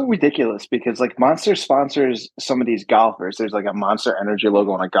 But it's so ridiculous because like Monster sponsors some of these golfers. There's like a Monster Energy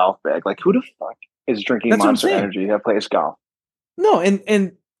logo on a golf bag. Like who the fuck is drinking That's what I'm Monster saying. Energy that plays golf? No,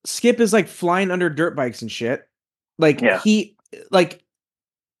 and Skip is like flying under dirt bikes and shit. Like Yeah. like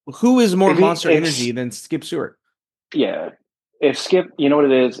who is more If he Monster if Energy than Skip Stewart? yeah. If Skip, you know what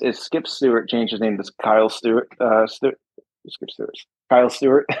it is? If Skip Stewart changed his name to Kyle Stewart, Skip Stewart, Kyle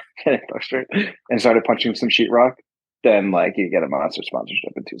Stewart, and started punching some sheetrock, then like you get a Monster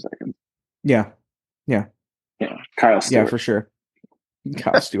sponsorship in 2 seconds. Yeah, yeah, Yeah, Kyle yeah, Stewart. for sure.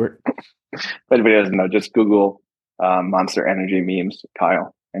 Kyle Stewart. If anybody doesn't know, just Google Monster Energy memes,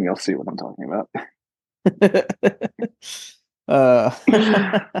 Kyle, and you'll see what I'm talking about.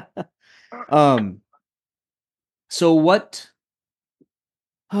 uh, um. So what?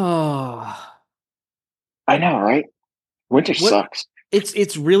 Oh, I know, right? Winter what? sucks. It's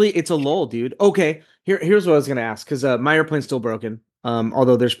a lull, dude. Okay, here's what I was gonna ask because my airplane's still broken.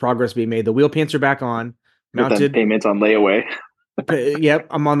 Although there's progress being made. The wheel pants are back on, Get them mounted. payments on layaway. Yep,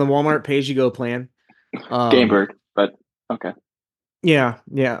 I'm on the Walmart pay-as-you-go plan. Um, Gamebird, but okay. yeah,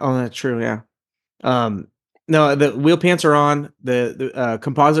 yeah. Oh, that's true. Yeah. Um, no, the wheel pants are on. The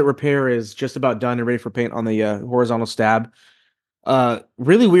composite repair is just about done and ready for paint on the horizontal stab.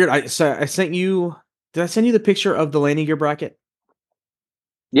 Really weird. I sent you. Did I send you the picture of the landing gear bracket?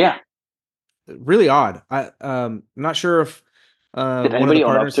 Yeah. Really odd. I'm not sure if Did one of the anybody own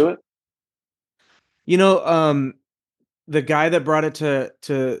up partners, to it? you know, um, the guy that brought it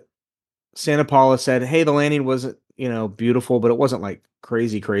to Santa Paula said, "Hey, the landing wasn't, beautiful, but it wasn't like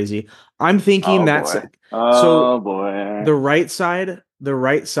crazy, crazy." I'm thinking Oh that's boy. so Oh boy. the right side,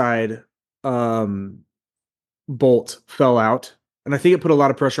 bolt fell out, and I think it put a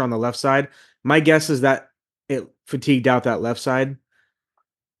lot of pressure on the left side. My guess is that it fatigued out that left side,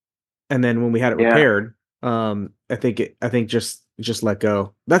 and then when we had it Yeah, repaired, I think just let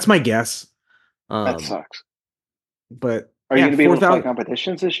go. That's my guess. that Um, sucks. but Are you yeah, going to be able to fly 4,000.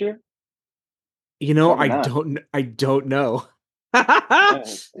 competitions this year? I Probably not. don't know. Yeah,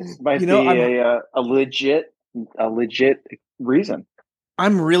 it might be I'm a legit reason.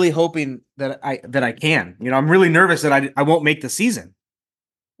 I'm really hoping that I can. I'm really nervous that I won't make the season.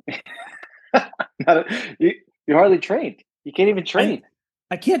 you, you're hardly trained. You can't even I train.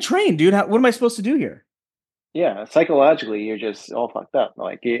 I can't train, dude. What am I supposed to do here? Yeah, psychologically, you're just all fucked up.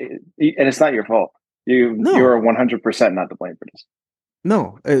 And it's not your fault. You're No, 100% not to blame for this.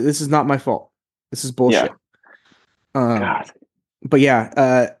 no, this is not my fault. This is Yeah. bullshit. Um, God. but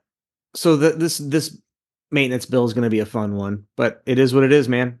yeah, so this maintenance bill is going to be a fun one, but it is what it is,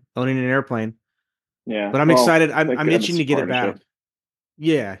 man. Owning an airplane. Yeah. But I'm Well, excited. I'm thank I'm itching goodness to it's get it partnership. back.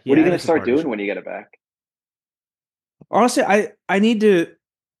 Yeah, What are yeah, you and going to it's a start doing partnership. when you get it back? Honestly, I need to.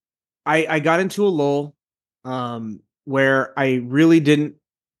 I got into a lull, where I really didn't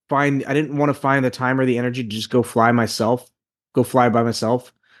find. I didn't want to find the time or the energy to just go fly by myself,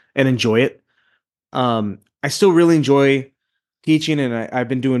 and enjoy it. I still really enjoy teaching, and I've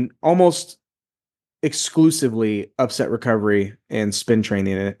been doing almost exclusively upset recovery and spin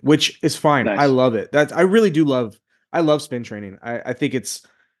training in it, which is fine. I Nice. love it. I really do love. I love spin training. I think it's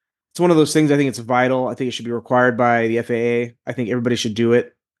one of those things. I think it's vital. I think it should be required by the FAA. I think everybody should do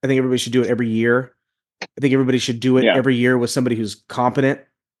it. I think everybody should do it every year. I think everybody should do it Yeah. every year with somebody who's competent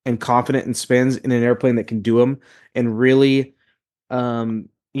and confident in spins in an airplane that can do them, and really, go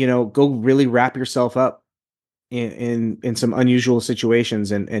really wrap yourself up in some unusual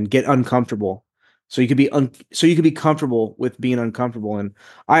situations, and get uncomfortable. So you could be comfortable with being uncomfortable. And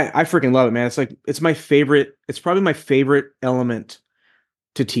I freaking love it, man. It's my favorite. It's probably my favorite element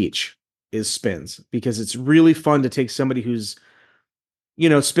to teach is spins, because it's really fun to take somebody who's,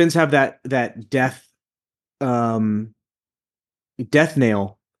 spins have that um death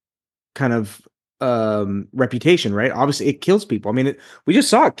nail kind of reputation, right? Obviously it kills people. I mean, we just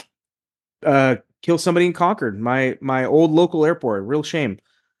saw it kill somebody in Concord, my old local airport. Real shame.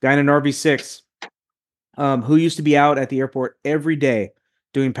 Guy in an RV6, who used to be out at the airport every day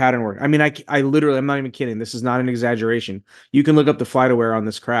doing pattern work. I mean, I literally, I'm not even kidding. This is not an exaggeration. You can look up the flight aware on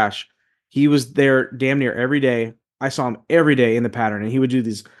this crash. He was there damn near every day. I saw him every day in the pattern, and he would do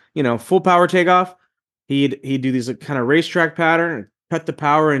these, full power takeoff. He'd do these kind of racetrack pattern, cut the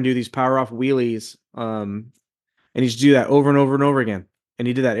power, and do these power off wheelies. And he'd do that over and over and over again. And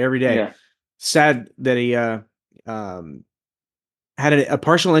he did that every day. Yeah. Sad that he um, had a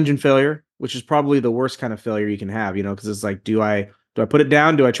partial engine failure, which is probably the worst kind of failure you can have, because it's like, do I put it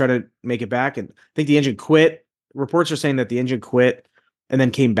down? Do I try to make it back? And I think the engine quit. Reports are saying that the engine quit and then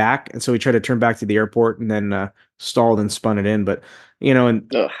came back, and so he tried to turn back to the airport and then stalled and spun it in. But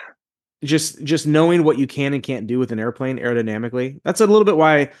and Ugh. just knowing what you can and can't do with an airplane aerodynamically, that's a little bit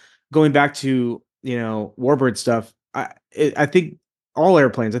why, going back to warbird stuff, I think all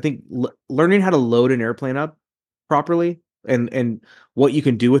airplanes, I think learning how to load an airplane up properly, and what you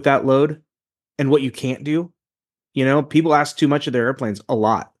can do with that load and what you can't do. People ask too much of their airplanes a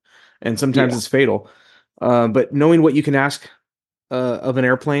lot, and sometimes Yeah. it's fatal. But knowing what you can ask of an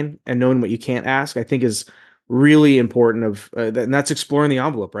airplane and knowing what you can't ask, I think is really important. And that's exploring the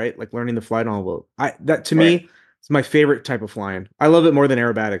envelope, right? Like learning the flight envelope. That to Right. me, it's my favorite type of flying. I love it more than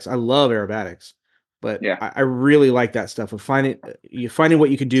aerobatics. I love aerobatics, but Yeah. I really like that stuff of finding what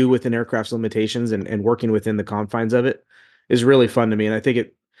you can do within aircraft's limitations, and working within the confines of it is really fun to me. And I think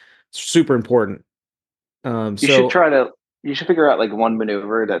it's super important. You should So try to. You should figure out like one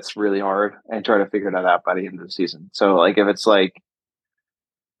maneuver that's really hard and try to figure that out by the end of the season. So like if it's like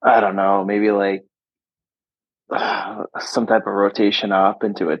I don't know, maybe like some type of rotation up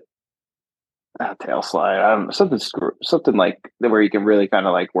into a tail slide. I don't know, something like where you can really kind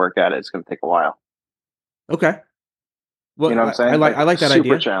of like work at it. It's going to take a while. okay, You well, know what I'm saying? I Like like that super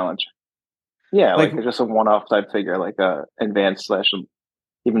idea. challenge. Yeah, Like, like just a one-off type figure, like a advanced slash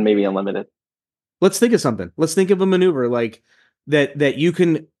even maybe unlimited. let's think of something. Let's think of a maneuver like that you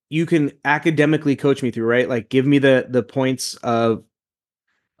can academically coach me through, right? Like, give me the points of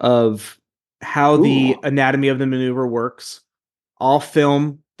how the Ooh, anatomy of the maneuver works. I'll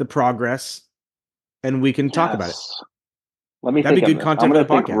film the progress, and we can talk about it. yes. Let me That'd be think of good this. I'm content for going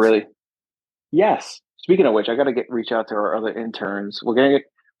the to think podcast. really. Yes. Speaking of which, I got to reach out to our other interns. We'll get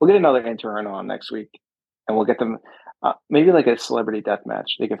another intern on next week, and we'll get them maybe like a celebrity death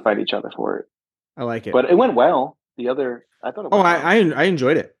match. They can fight each other for it. I like it. But it went well. I thought it Oh, went well. I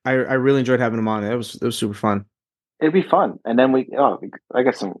enjoyed it. I really enjoyed having him on. It was super fun. It'd be fun. And then I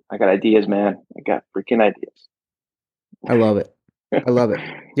got ideas, man. I got freaking ideas. I love it. I love it.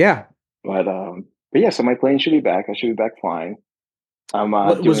 Yeah. But yeah, so my plane should be back. I should be back flying. I'm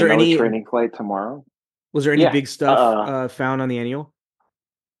What doing another training flight tomorrow. was there any Yeah. big stuff found on the annual?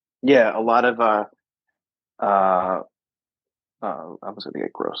 Yeah, a lot of uh I was gonna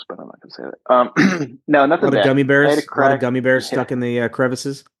get gross, but I'm not gonna say that. No, A nothing lot of bad. gummy I had a bears. A lot of crack. gummy bears Yeah, stuck in the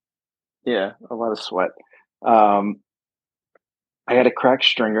crevices. yeah, a lot of sweat. Um, I had a cracked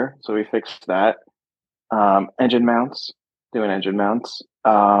stringer, so we fixed that. Engine mounts, doing engine mounts.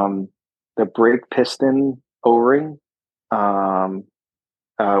 The brake piston O-ring um,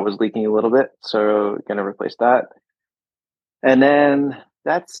 was leaking a little bit, so gonna replace that. And then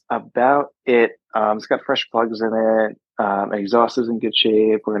that's about it. It's got fresh plugs in it. Exhaust is in good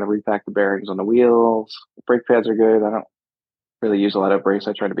shape. We're gonna repack the bearings on the wheels. The brake pads are good. I don't really use a lot of brakes.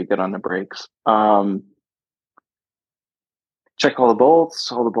 I try to be good on the brakes. Check all the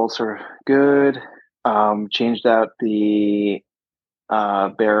bolts. All the bolts are good. Changed out the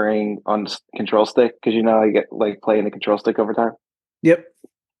bearing on control stick because I get like playing the control stick over time. Yep.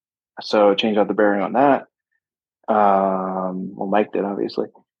 So changed out the bearing on that. Well, Mike did obviously,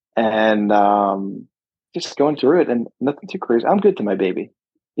 and just going through it and nothing too crazy. I'm good to my baby.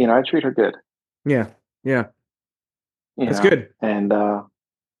 I treat her good. Yeah. Yeah. That's Good. good. And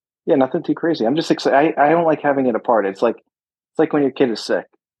yeah, nothing too crazy. I'm just excited. I don't like having it apart. It's like when your kid is sick.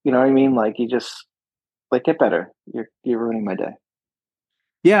 You know what I mean? Like you just like get better. You're ruining my day.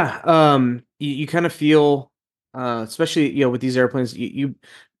 Yeah. You kind of feel, especially, with these airplanes, you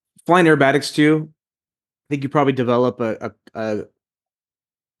flying aerobatics too. I think you probably develop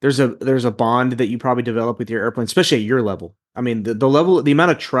there's a bond that you probably develop with your airplane, especially at your level. I mean, the level, the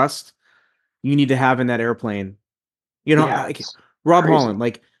amount of trust you need to have in that airplane. Yeah, Like it's Rob crazy. Holland,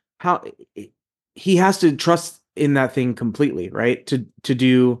 like how he has to trust in that thing completely, right? To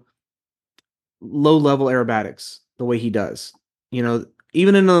do low level aerobatics the way he does.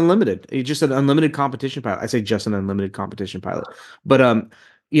 Even in unlimited, he's just an unlimited competition pilot. I say just an unlimited competition pilot, but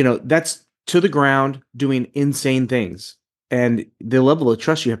that's to the ground doing insane things, and the level of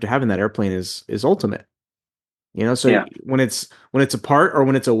trust you have to have in that airplane is ultimate. So Yeah, when it's apart or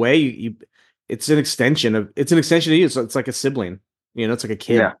when it's away, it's an extension of you. So it's like a sibling. It's like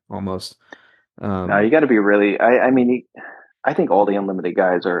a yeah. kid almost. No, you got to be really. I mean, I think all the unlimited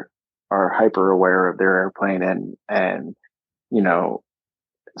guys are hyper aware of their airplane and you know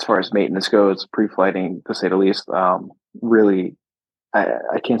as far as maintenance goes, pre-flighting to say the least. Really,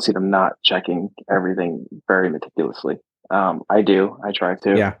 I can't see them not checking everything very meticulously. I do. I try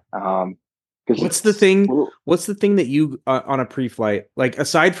to. Yeah. Because What's the it's thing? What's the thing that you on a pre-flight, like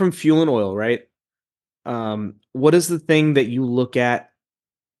aside from fuel and oil, right? What is the thing that you look at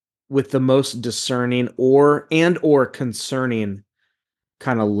with the most discerning or concerning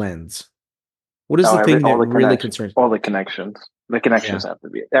kind of lens? What is oh, the thing that really concerns? all the connections. The connections Yeah. have to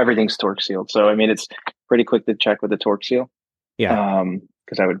be everything's torque sealed. So I mean, it's pretty quick to check with the torque seal. Yeah.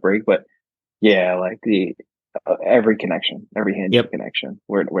 Because I would break, but yeah, like the every connection, every hinge Yep. connection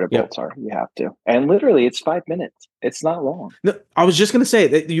where the Yep. bolts are, you have to. And literally, it's 5 minutes. It's not long. No, I was just gonna say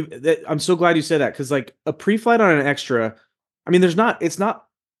that I'm so glad you said that because like a pre-flight on an extra, I mean, it's not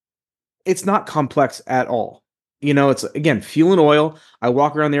complex at all. It's again fuel and oil. I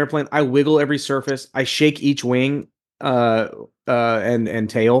walk around the airplane. I wiggle every surface. I shake each wing, and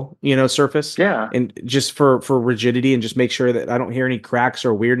tail, surface, Yeah. and just for rigidity and just make sure that I don't hear any cracks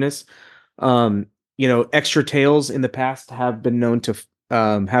or weirdness. Um, extra tails in the past have been known to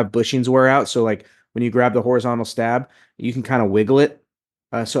have bushings wear out. So like when you grab the horizontal stab, you can kind of wiggle it.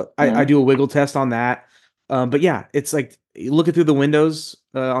 So I Mhm. do a wiggle test on that. But yeah, it's like looking through the windows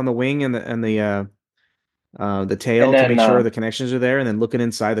on the wing and the And tail to then make sure the connections are there, and then looking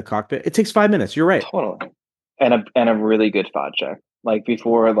inside the cockpit. It takes 5 minutes. You're right. totally. And a really good spot check. Like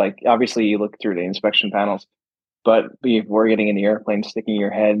before, like obviously you look through the inspection panels, but before getting in the airplane, sticking your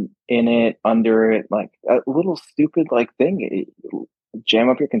head in it, under it, like a little stupid like thing, jam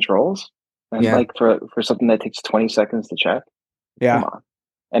up your controls, and Yeah, like for something that takes 20 seconds to check, come yeah. on.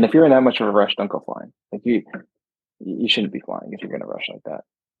 And if you're in that much of a rush, don't go flying. Like you shouldn't be flying if you're going to rush like that.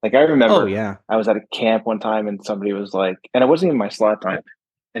 Like I Oh remember yeah, I was at a camp one time and somebody was like, and it wasn't even my slot time,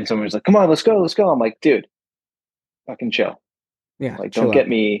 and somebody was like, "Come on, let's go, let's go." I'm like, dude, fucking chill. yeah. Like, Chill out.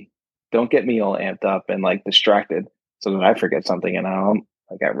 don't get me all amped up and like distracted so that I forget something and I'm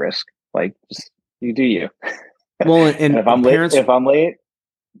like at risk. Like, just you do you. Well, And and parents. if I'm late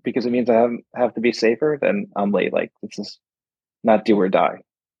because it means I have to be safer, then I'm late. Like, this is not do or die.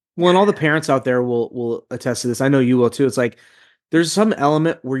 Well, and all the parents out there will attest to this. I know you will too. It's like there's some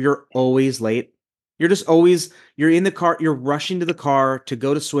element where you're always late. You're in the car, you're rushing to the car to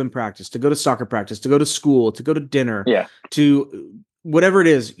go to swim practice, to go to soccer practice, to go to school, to go to dinner, Yeah, to whatever it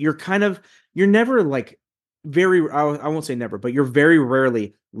is. You're never like I won't say never, but you're very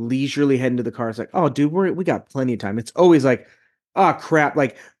rarely leisurely heading to the car. It's like, oh, dude, we got plenty of time. It's always like, oh crap,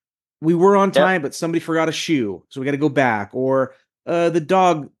 like we were on yep. time, but somebody forgot a shoe, so we got to go back. Or the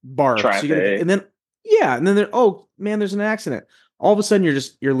dog barked, so you got to, Traffic. and then yeah, and then oh man, there's an accident. All of a sudden,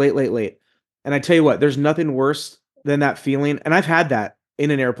 you're late, late, late. And I tell you what, there's nothing worse than that feeling. And I've had that in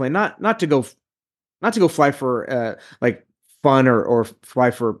an airplane, not to go fly for like fun or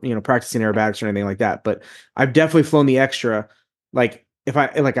fly for practicing aerobatics or anything like that. But I've definitely flown the extra. Like if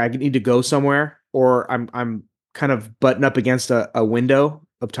I need to go somewhere or I'm kind of button up against a window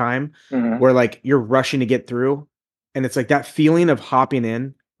of time Hmm. where like you're rushing to get through, and it's like that feeling of hopping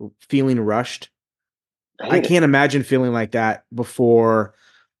in, feeling rushed. I I hate it. can't imagine feeling like that before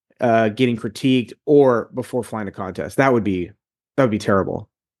getting critiqued or before flying a contest. That would be terrible.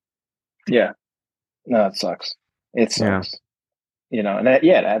 Yeah. No, it sucks. It Yeah. sucks. And that,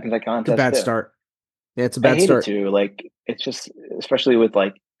 yeah, it happens at It's a contests bad too. start. Yeah, it's a I bad hate it start. too. Like, it's just, especially with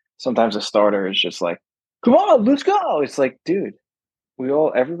like, sometimes a starter is just like, come on, let's go. It's like, dude,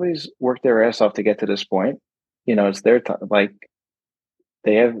 everybody's worked their ass off to get to this point. It's their time. Like,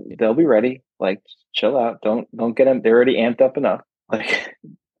 they'll be ready. Like, chill out. Don't get them. They're already amped up enough. Like,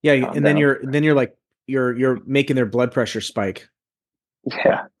 Yeah, calm and then down. you're like you're making their blood pressure spike.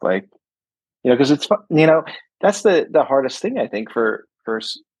 Yeah. Like, because it's fun. That's the hardest thing, I think, for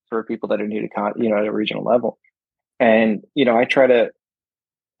people that are new to at a regional level. And, I try to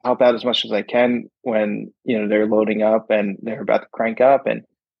help out as much as I can when, they're loading up and they're about to crank up, and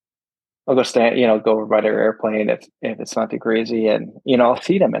I'll go stand, go over by their airplane if it's not too crazy, and, I'll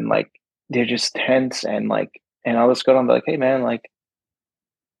feed them, and like, they're just tense, and like, and I'll just go down and be like, hey man, like,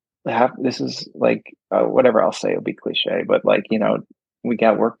 this is like, whatever I'll say, it'll be cliche, but like, we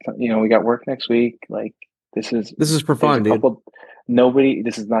got work, we got work next week. Like, This is for there's a fun, dude. couple,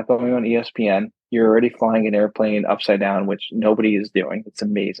 this is not going on ESPN. You're already flying an airplane upside down, which nobody is doing. It's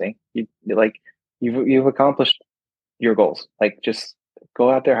amazing. You've accomplished your goals. Like, just go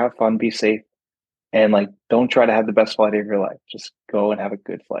out there, have fun, be safe, and like, don't try to have the best flight of your life. Just go and have a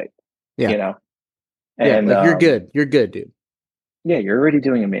good flight. Yeah. You know, Yeah, and like you're good. You're good, dude. yeah, you're already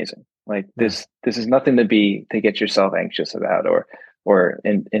doing amazing. Like, Yeah. this is nothing to get yourself anxious about, or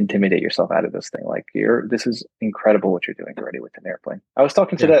intimidate yourself out of this thing. Like, this is incredible what you're doing already with an airplane. I was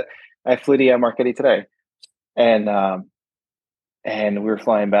talking to Yeah. I flew to Marquetti today, and we were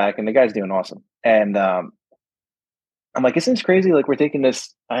flying back, and the guy's doing awesome. And I'm like, isn't this crazy? Like, we're taking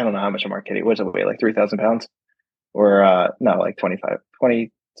this. I don't know how much a Marquetti. What does it weigh? Like 3,000 pounds, or no, like 25,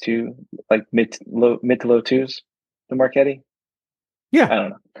 22, like mid to low twos. The Marquetti. Yeah. I don't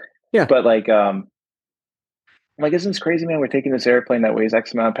know, Yeah. but like, I'm like, isn't this crazy, man? We're taking this airplane that weighs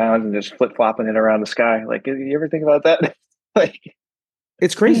X amount of pounds and just flip flopping it around the sky. Like, you ever think about that? Like,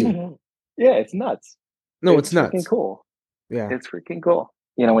 It's crazy. yeah, it's nuts. No, it's freaking nuts. cool. Yeah. It's freaking cool.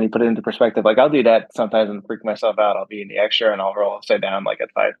 When you put it into perspective, like, I'll do that sometimes and freak myself out. I'll be in the extra and I'll roll upside down, like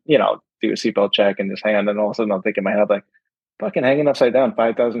at five, I'll do a seatbelt check and just hang on. And all of a sudden I'll think in my head, like, fucking hanging upside down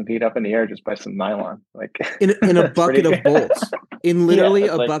 5,000 feet up in the air just by some nylon. Like, In a it's bucket pretty of bolts. In yeah, literally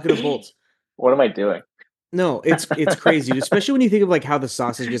it's a like, bucket of bolts. what am I doing? No, it's crazy, especially when you think of like how the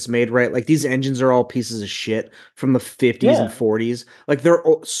sausage gets made, right? Like these engines are all pieces of shit from the 50s and Yeah. 40s. Like they're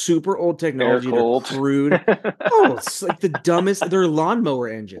super old Air technology, they're cooled. crude. Oh, it's like the dumbest. They're lawnmower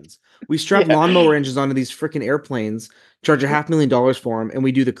engines. We strap Yeah. lawnmower engines onto these freaking airplanes, charge $500,000 for them, and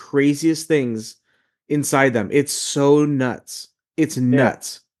we do the craziest things inside them. It's so nuts. It's Yeah.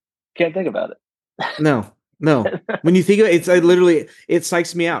 nuts. Can't think about No, no. it. When you think of it, I literally it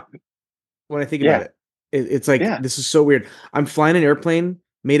psychs me out when I think about Yeah. it. It's like Yeah. this is so weird. I'm flying an airplane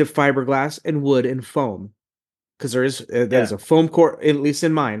made of fiberglass and wood and foam because that is Yeah. a foam core, at least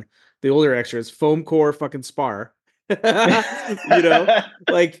in mine. The older extras, foam core, fucking spar. you know,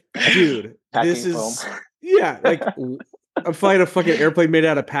 like, dude, this Packing foam. is yeah. Like, I'm flying a fucking airplane made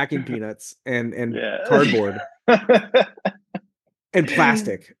out of packing peanuts and Yeah. cardboard and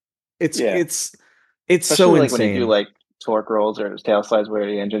plastic. It's Yeah. it's it's so Especially like when you do insane. like torque rolls or tail slides where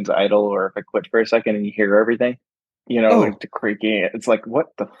the engine's idle, or if it quit for a second and you hear everything, like Oh, the creaking. It's like, what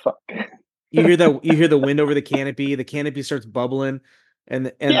the fuck? you hear the wind over the canopy starts bubbling,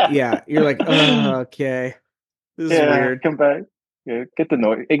 and Yeah. yeah, you're like, oh, okay, this is Yeah. weird. Come back. Yeah. Get the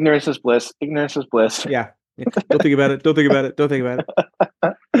noise. Ignorance is bliss. Ignorance is bliss. Yeah. Yeah. Don't think about it. Don't think about it. Don't think about it.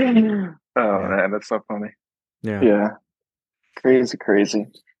 Oh Yeah. man, that's so funny. Yeah. Yeah. Crazy, crazy.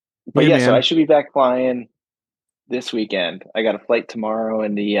 But Yeah, yeah, so I man. should be back flying this weekend. I got a flight tomorrow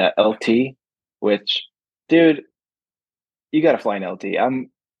in the LT, which, dude, you got to fly an LT.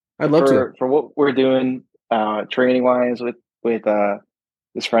 I'm I'd love to. for what we're doing, training wise with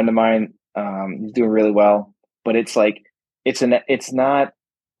this friend of mine. He's doing really well, but it's like, it's not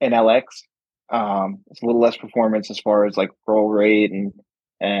an LX. It's a little less performance as far as like roll rate,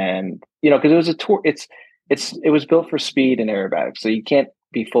 and because it was a tour. It was built for speed and aerobatics, so you can't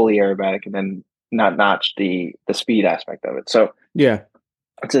be fully aerobatic and then not notch the speed aspect of it. So Yeah.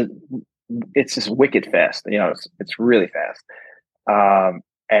 it's a it's just wicked fast. It's really fast.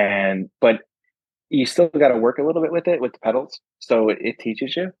 But you still got to work a little bit with it with the pedals, so it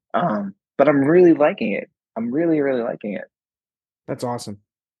teaches you. But I'm really liking it. I'm really, really liking it. That's awesome.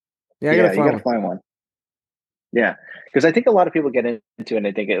 Yeah, I gotta Yeah, you got find to one. find one. Yeah, because I think a lot of people get into it and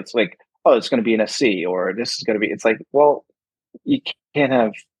they think it's like, oh, it's going to be an SC, or this is going to be. It's like, well, you can't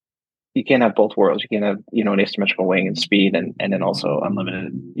have you can't have both worlds. You can't have an asymmetrical wing and speed, and then also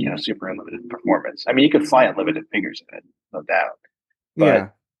unlimited, super unlimited performance. I mean, you could fly unlimited figures in it, no doubt.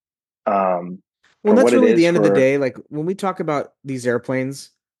 But Yeah. um, Well, what that's it really the is end of the for. day. Like when we talk about these airplanes,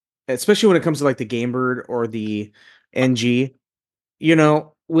 especially when it comes to like the Game Bird or the NG,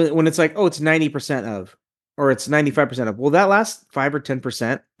 when it's like, oh, it's 90% of, or it's 95% of, well, that last 5 or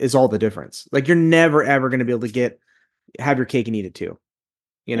 10% is all the difference. Like you're never ever going to be able to have your cake and eat it too.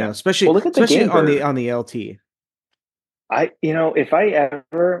 Yeah. Especially Well, look at the especially Game on Bird. the LT. If I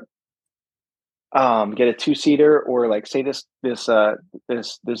ever get a two-seater, or like say this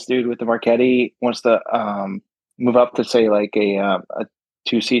dude with the Marchetti wants to move up to say like a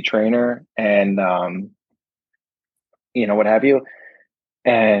two-seat trainer, and what have you.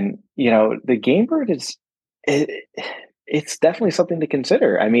 And the Game Bird it, it's definitely something to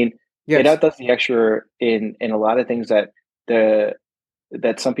consider. I mean, it Yes. outdoes the extra in a lot of things the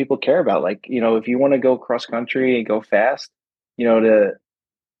that some people care about. Like, if you want to go cross country and go fast, the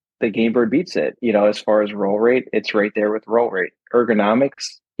Game Bird beats it. As far as roll rate, it's right there with roll rate.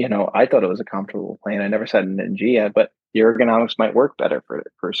 Ergonomics, I thought it was a comfortable plane. I never said an NG yet, but the ergonomics might work better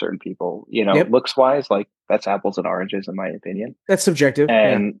for certain people. Yep. Looks wise, like that's apples and oranges in my opinion. That's subjective. Yeah.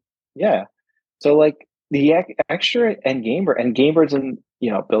 And yeah, so like the extra and Game Bird's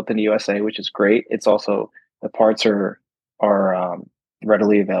built in the USA, which is great. It's also, the parts are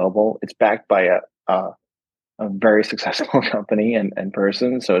readily available. It's backed by a very successful company and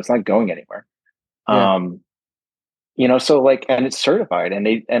person, so it's not going anywhere. Yeah. So like, and it's certified,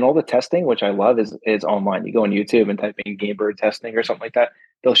 and all the testing, which I love, is online. You go on YouTube and type in Game Bird testing or something like that.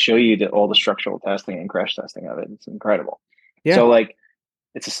 They'll show you all the structural testing and crash testing of it. It's incredible. Yeah. So like,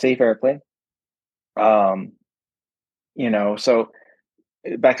 it's a safe airplane. Um, so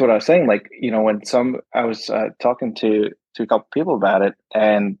back to what I was saying, like, when I was talking to a couple people about it,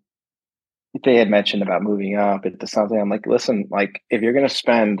 and they had mentioned about moving up into something. I'm like, listen, like if you're going to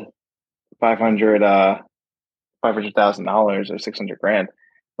spend 500 $500,000 or 600 grand,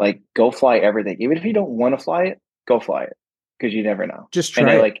 like go fly everything. Even if you don't want to fly it, go fly it, because you never know. Just And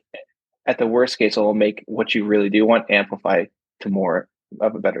try it. like at the worst case, it will make what you really do want amplify to more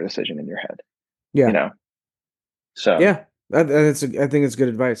of a better decision in your head. You Yeah. know. So Yeah. I think it's good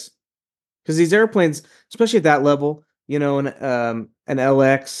advice. Because these airplanes, especially at that level, an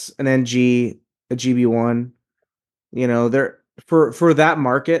LX, an NG, a GB1, they're for that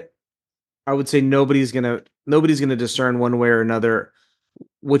market, I would say nobody's gonna discern one way or another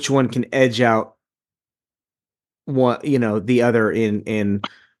which one can edge out the other in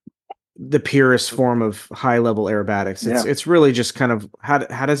the purest form of high level aerobatics. It's yeah, it's really just kind of how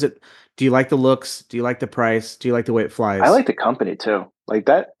does it, do you like the looks? Do you like the price? Do you like the way it I flies? like the company too. Like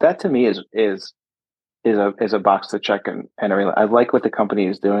that to me is a box to check, and everything. I like what the company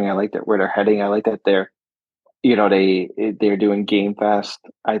is doing. I like that where they're heading. I like that they're doing Game Fast.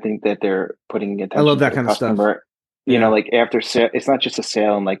 I think that they're putting I love attention to that the kind of stuff. customer. Yeah. Like after sale, it's not just a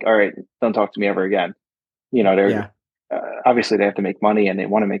sale and like, all right, don't talk to me ever again. They're Yeah. obviously they have to make money and they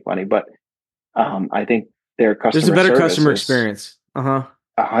want to make money, but I think their There's a customer better service customer is experience. Uh-huh.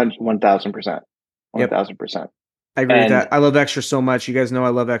 1,000%, one Yep. thousand percent. I agree with And that. I love Extra so much. You guys know I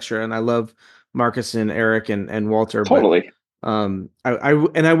love Extra, and I love Marcus and Eric and Walter, but totally,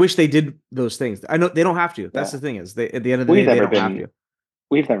 I wish they did those things. I know they don't have to. That's yeah, the thing, is they at the end of the day we've they never don't have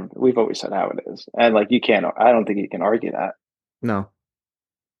been, to. we've always said how it is, and like you can't. I don't think you can argue that. No.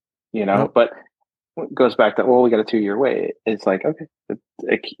 Nope. But it goes back to, well, we got a 2-year wait. It's like, okay,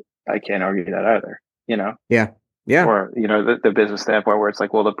 it, I can't argue that either. Yeah. Yeah. Or the business standpoint where it's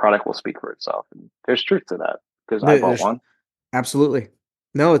like, well, the product will speak for itself, and there's truth to that because I bought There's one. absolutely.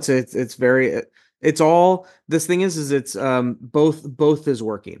 No, it's very it's all this thing is it's both is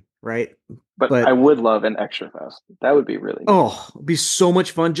working, right? But I But would love an extra fest. That would be really neat. oh, it'd be so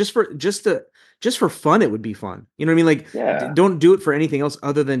much fun just for fun. It would be fun. You know what I mean? Like, Yeah, don't do it for anything else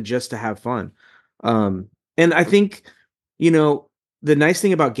other than just to have fun. And I think you know the nice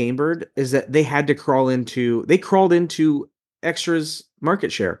thing about Gamebird is that they crawled into extras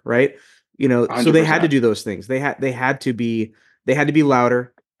market share, right? So hundred they had to percent. do those things. They had to be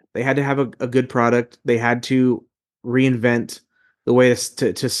louder. They had to have a good product. They had to reinvent the way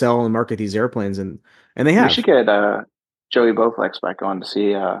to sell and market these airplanes, and they We should have. get Joey Bowflex back on to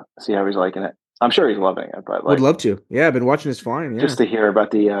see how he's liking it. I'm sure he's loving it, but Would like love to. Yeah, I've been watching his flying. Yeah. just to hear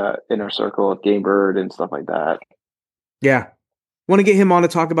about the inner circle of Game Bird and stuff like that. Yeah. Want to get him on to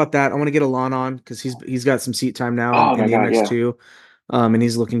talk about that. I want to get Alon on because he's got some seat time now Oh in my the god, yeah, MX2. And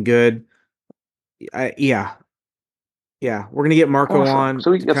he's looking good. Yeah. Yeah. We're gonna get Marco awesome. on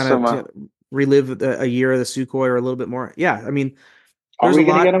So we to can get kind of some. to relive a year of the Sukhoi or a little bit more. Yeah. I mean, Are there's a we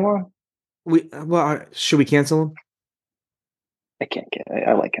gonna get lot. him on? Should we cancel him? I can't get.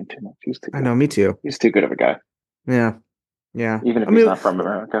 I like him too much. He's too I good. know, me too. He's too good of a guy, Yeah. Yeah. even if I he's mean, not from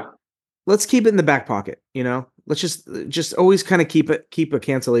America. let's keep it in the back pocket. Let's just always kind of keep a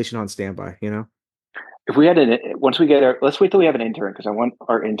cancellation on standby. If we had let's wait till we have an intern, because I want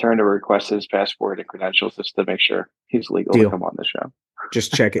our intern to request his passport and credentials just to make sure he's legal to come on the show.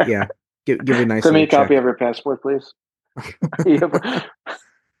 Just check it. Yeah. Give a nice Send me a copy check. of your passport, please.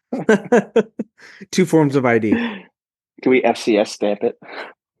 2 forms of ID. Can we FCS stamp it?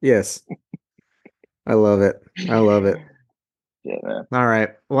 Yes. I love it. Yeah, man. All right.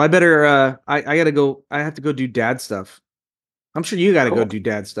 Well, I better I gotta go. I have to go do dad stuff. I'm sure you gotta go do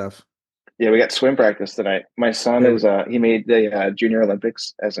dad stuff. Yeah, we got swim practice tonight. My son he made the Junior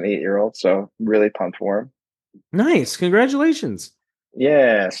Olympics as an 8-year-old, so really pumped for him. Nice. Congratulations.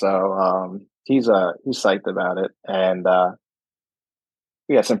 Yeah, so he's psyched about it, and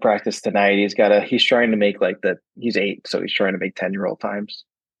we got some practice tonight. He's trying to make he's 8, so he's trying to make 10-year-old times.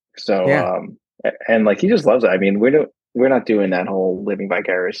 So and he just loves it. I mean, we're not doing that whole living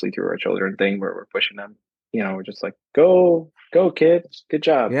vicariously through our children thing where we're pushing them. We're just like, go kids, good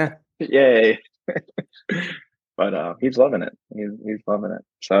job. Yeah. Yay. But he's loving it. He's loving it.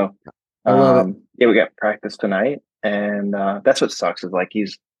 So I love it. Yeah, we got practice tonight, and that's what sucks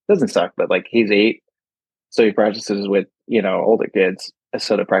is doesn't suck, but he's 8, so he practices with older kids,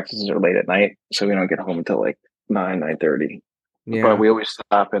 so the practices are late at night, so we don't get home until 9:30. Yeah. But we always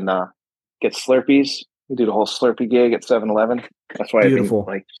stop and get Slurpees. We do the whole Slurpee gig at 7-Eleven. That's why Beautiful. I've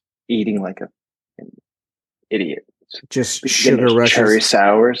been eating like an idiot. Just sugar rushes. Cherry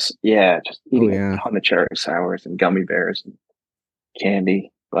sours. Yeah, just eating a ton of cherry sours and gummy bears and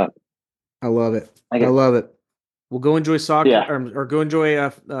candy. But I love it. I love it. We'll go enjoy soccer or go enjoy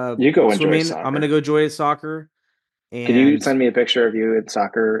you go swimming. Enjoy soccer. I'm gonna go enjoy soccer. And can you send me a picture of you in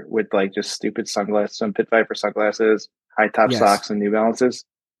soccer with just stupid sunglasses, some Pit Viper sunglasses, high top socks, and New Balances?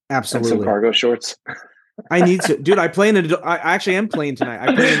 Absolutely. And some cargo shorts. I need to, dude. I actually am playing tonight.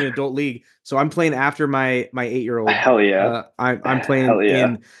 I play in an adult league, so I'm playing after my 8-year-old. Hell yeah! I'm playing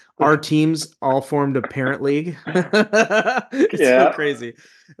in our teams all formed a parent league. It's so crazy.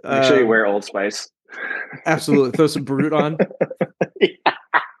 Make sure you wear Old Spice. Absolutely, throw some Brute on. Yeah.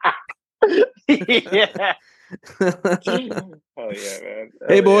 Oh yeah, man.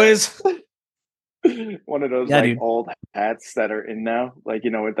 Hey boys. One of those old hats that are in now, with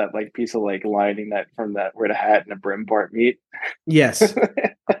that piece of lining that from that where the hat and the brim part meet. Yes.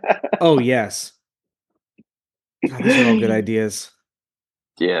 Oh yes. God, these are all good ideas.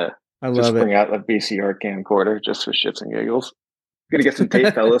 Yeah, I love it. Bring out a VCR camcorder just for shits and giggles. Gonna get some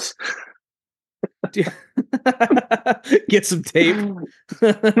tape, fellas. Get some tape.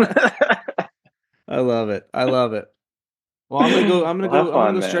 I love it. Well, I'm gonna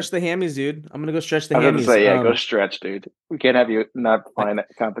go stretch the hammies, dude. I'm gonna go stretch the hammies. I was gonna say, go stretch, dude. We can't have you not find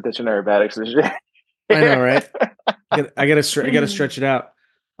competition aerobatics this year. I know, right? I gotta stretch it out.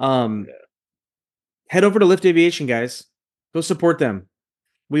 Head over to Lift Aviation, guys. Go support them.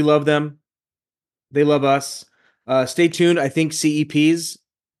 We love them. They love us. Stay tuned. I think CEPs.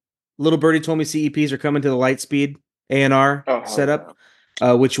 Little Birdie told me CEPs are coming to the Lightspeed ANR setup,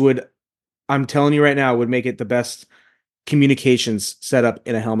 which I'm telling you right now, would make it the best communications setup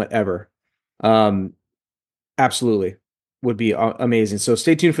in a helmet ever. Absolutely would be amazing. So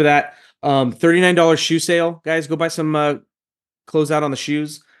stay tuned for that. $39 shoe sale, guys. Go buy some close out on the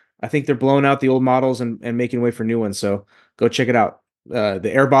shoes. I think they're blowing out the old models and making way for new ones. So go check it out.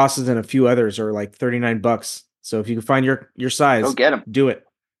 The Air Bosses and a few others are like $39. So if you can find your size, go get them. Do it.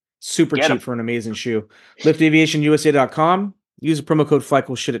 Super cheap for an amazing shoe. LiftAviationUSA.com. Use the promo code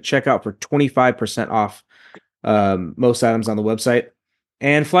FlyCoolShit at checkout for 25% off most items on the website.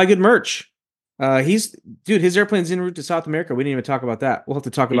 And Fly Good merch. His airplane's en route to South America. We didn't even talk about that. We'll have to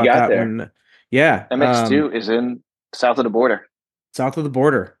talk about that when. Yeah, MX2 is in south of the border. South of the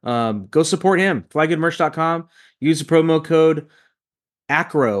border. Go support him. FlyGoodMerch.com. Use the promo code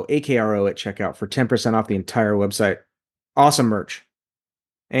AKRO at checkout for 10% off the entire website. Awesome merch.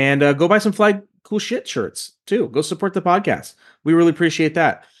 And go buy some Fly Cool Shit shirts too. Go support the podcast. We really appreciate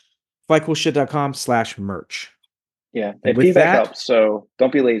that. FlyCoolShit.com/merch. Yeah, and feedback helps. So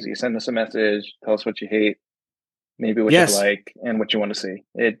don't be lazy. Send us a message. Tell us what you hate, maybe what you like, and what you want to see.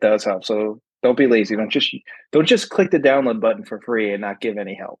 It does help. So don't be lazy. Don't just click the download button for free and not give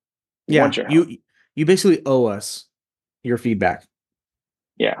any help. You basically owe us your feedback.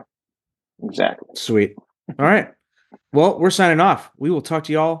 Yeah, exactly. Sweet. All right. Well, we're signing off. We will talk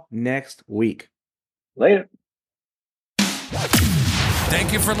to y'all next week. Later.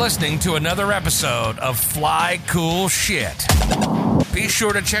 Thank you for listening to another episode of Fly Cool Shit. Be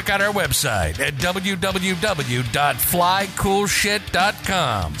sure to check out our website at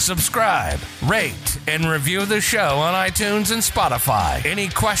www.flycoolshit.com. Subscribe, rate, and review the show on iTunes and Spotify. Any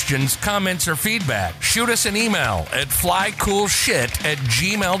questions, comments, or feedback, shoot us an email at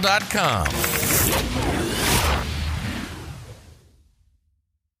flycoolshit@gmail.com.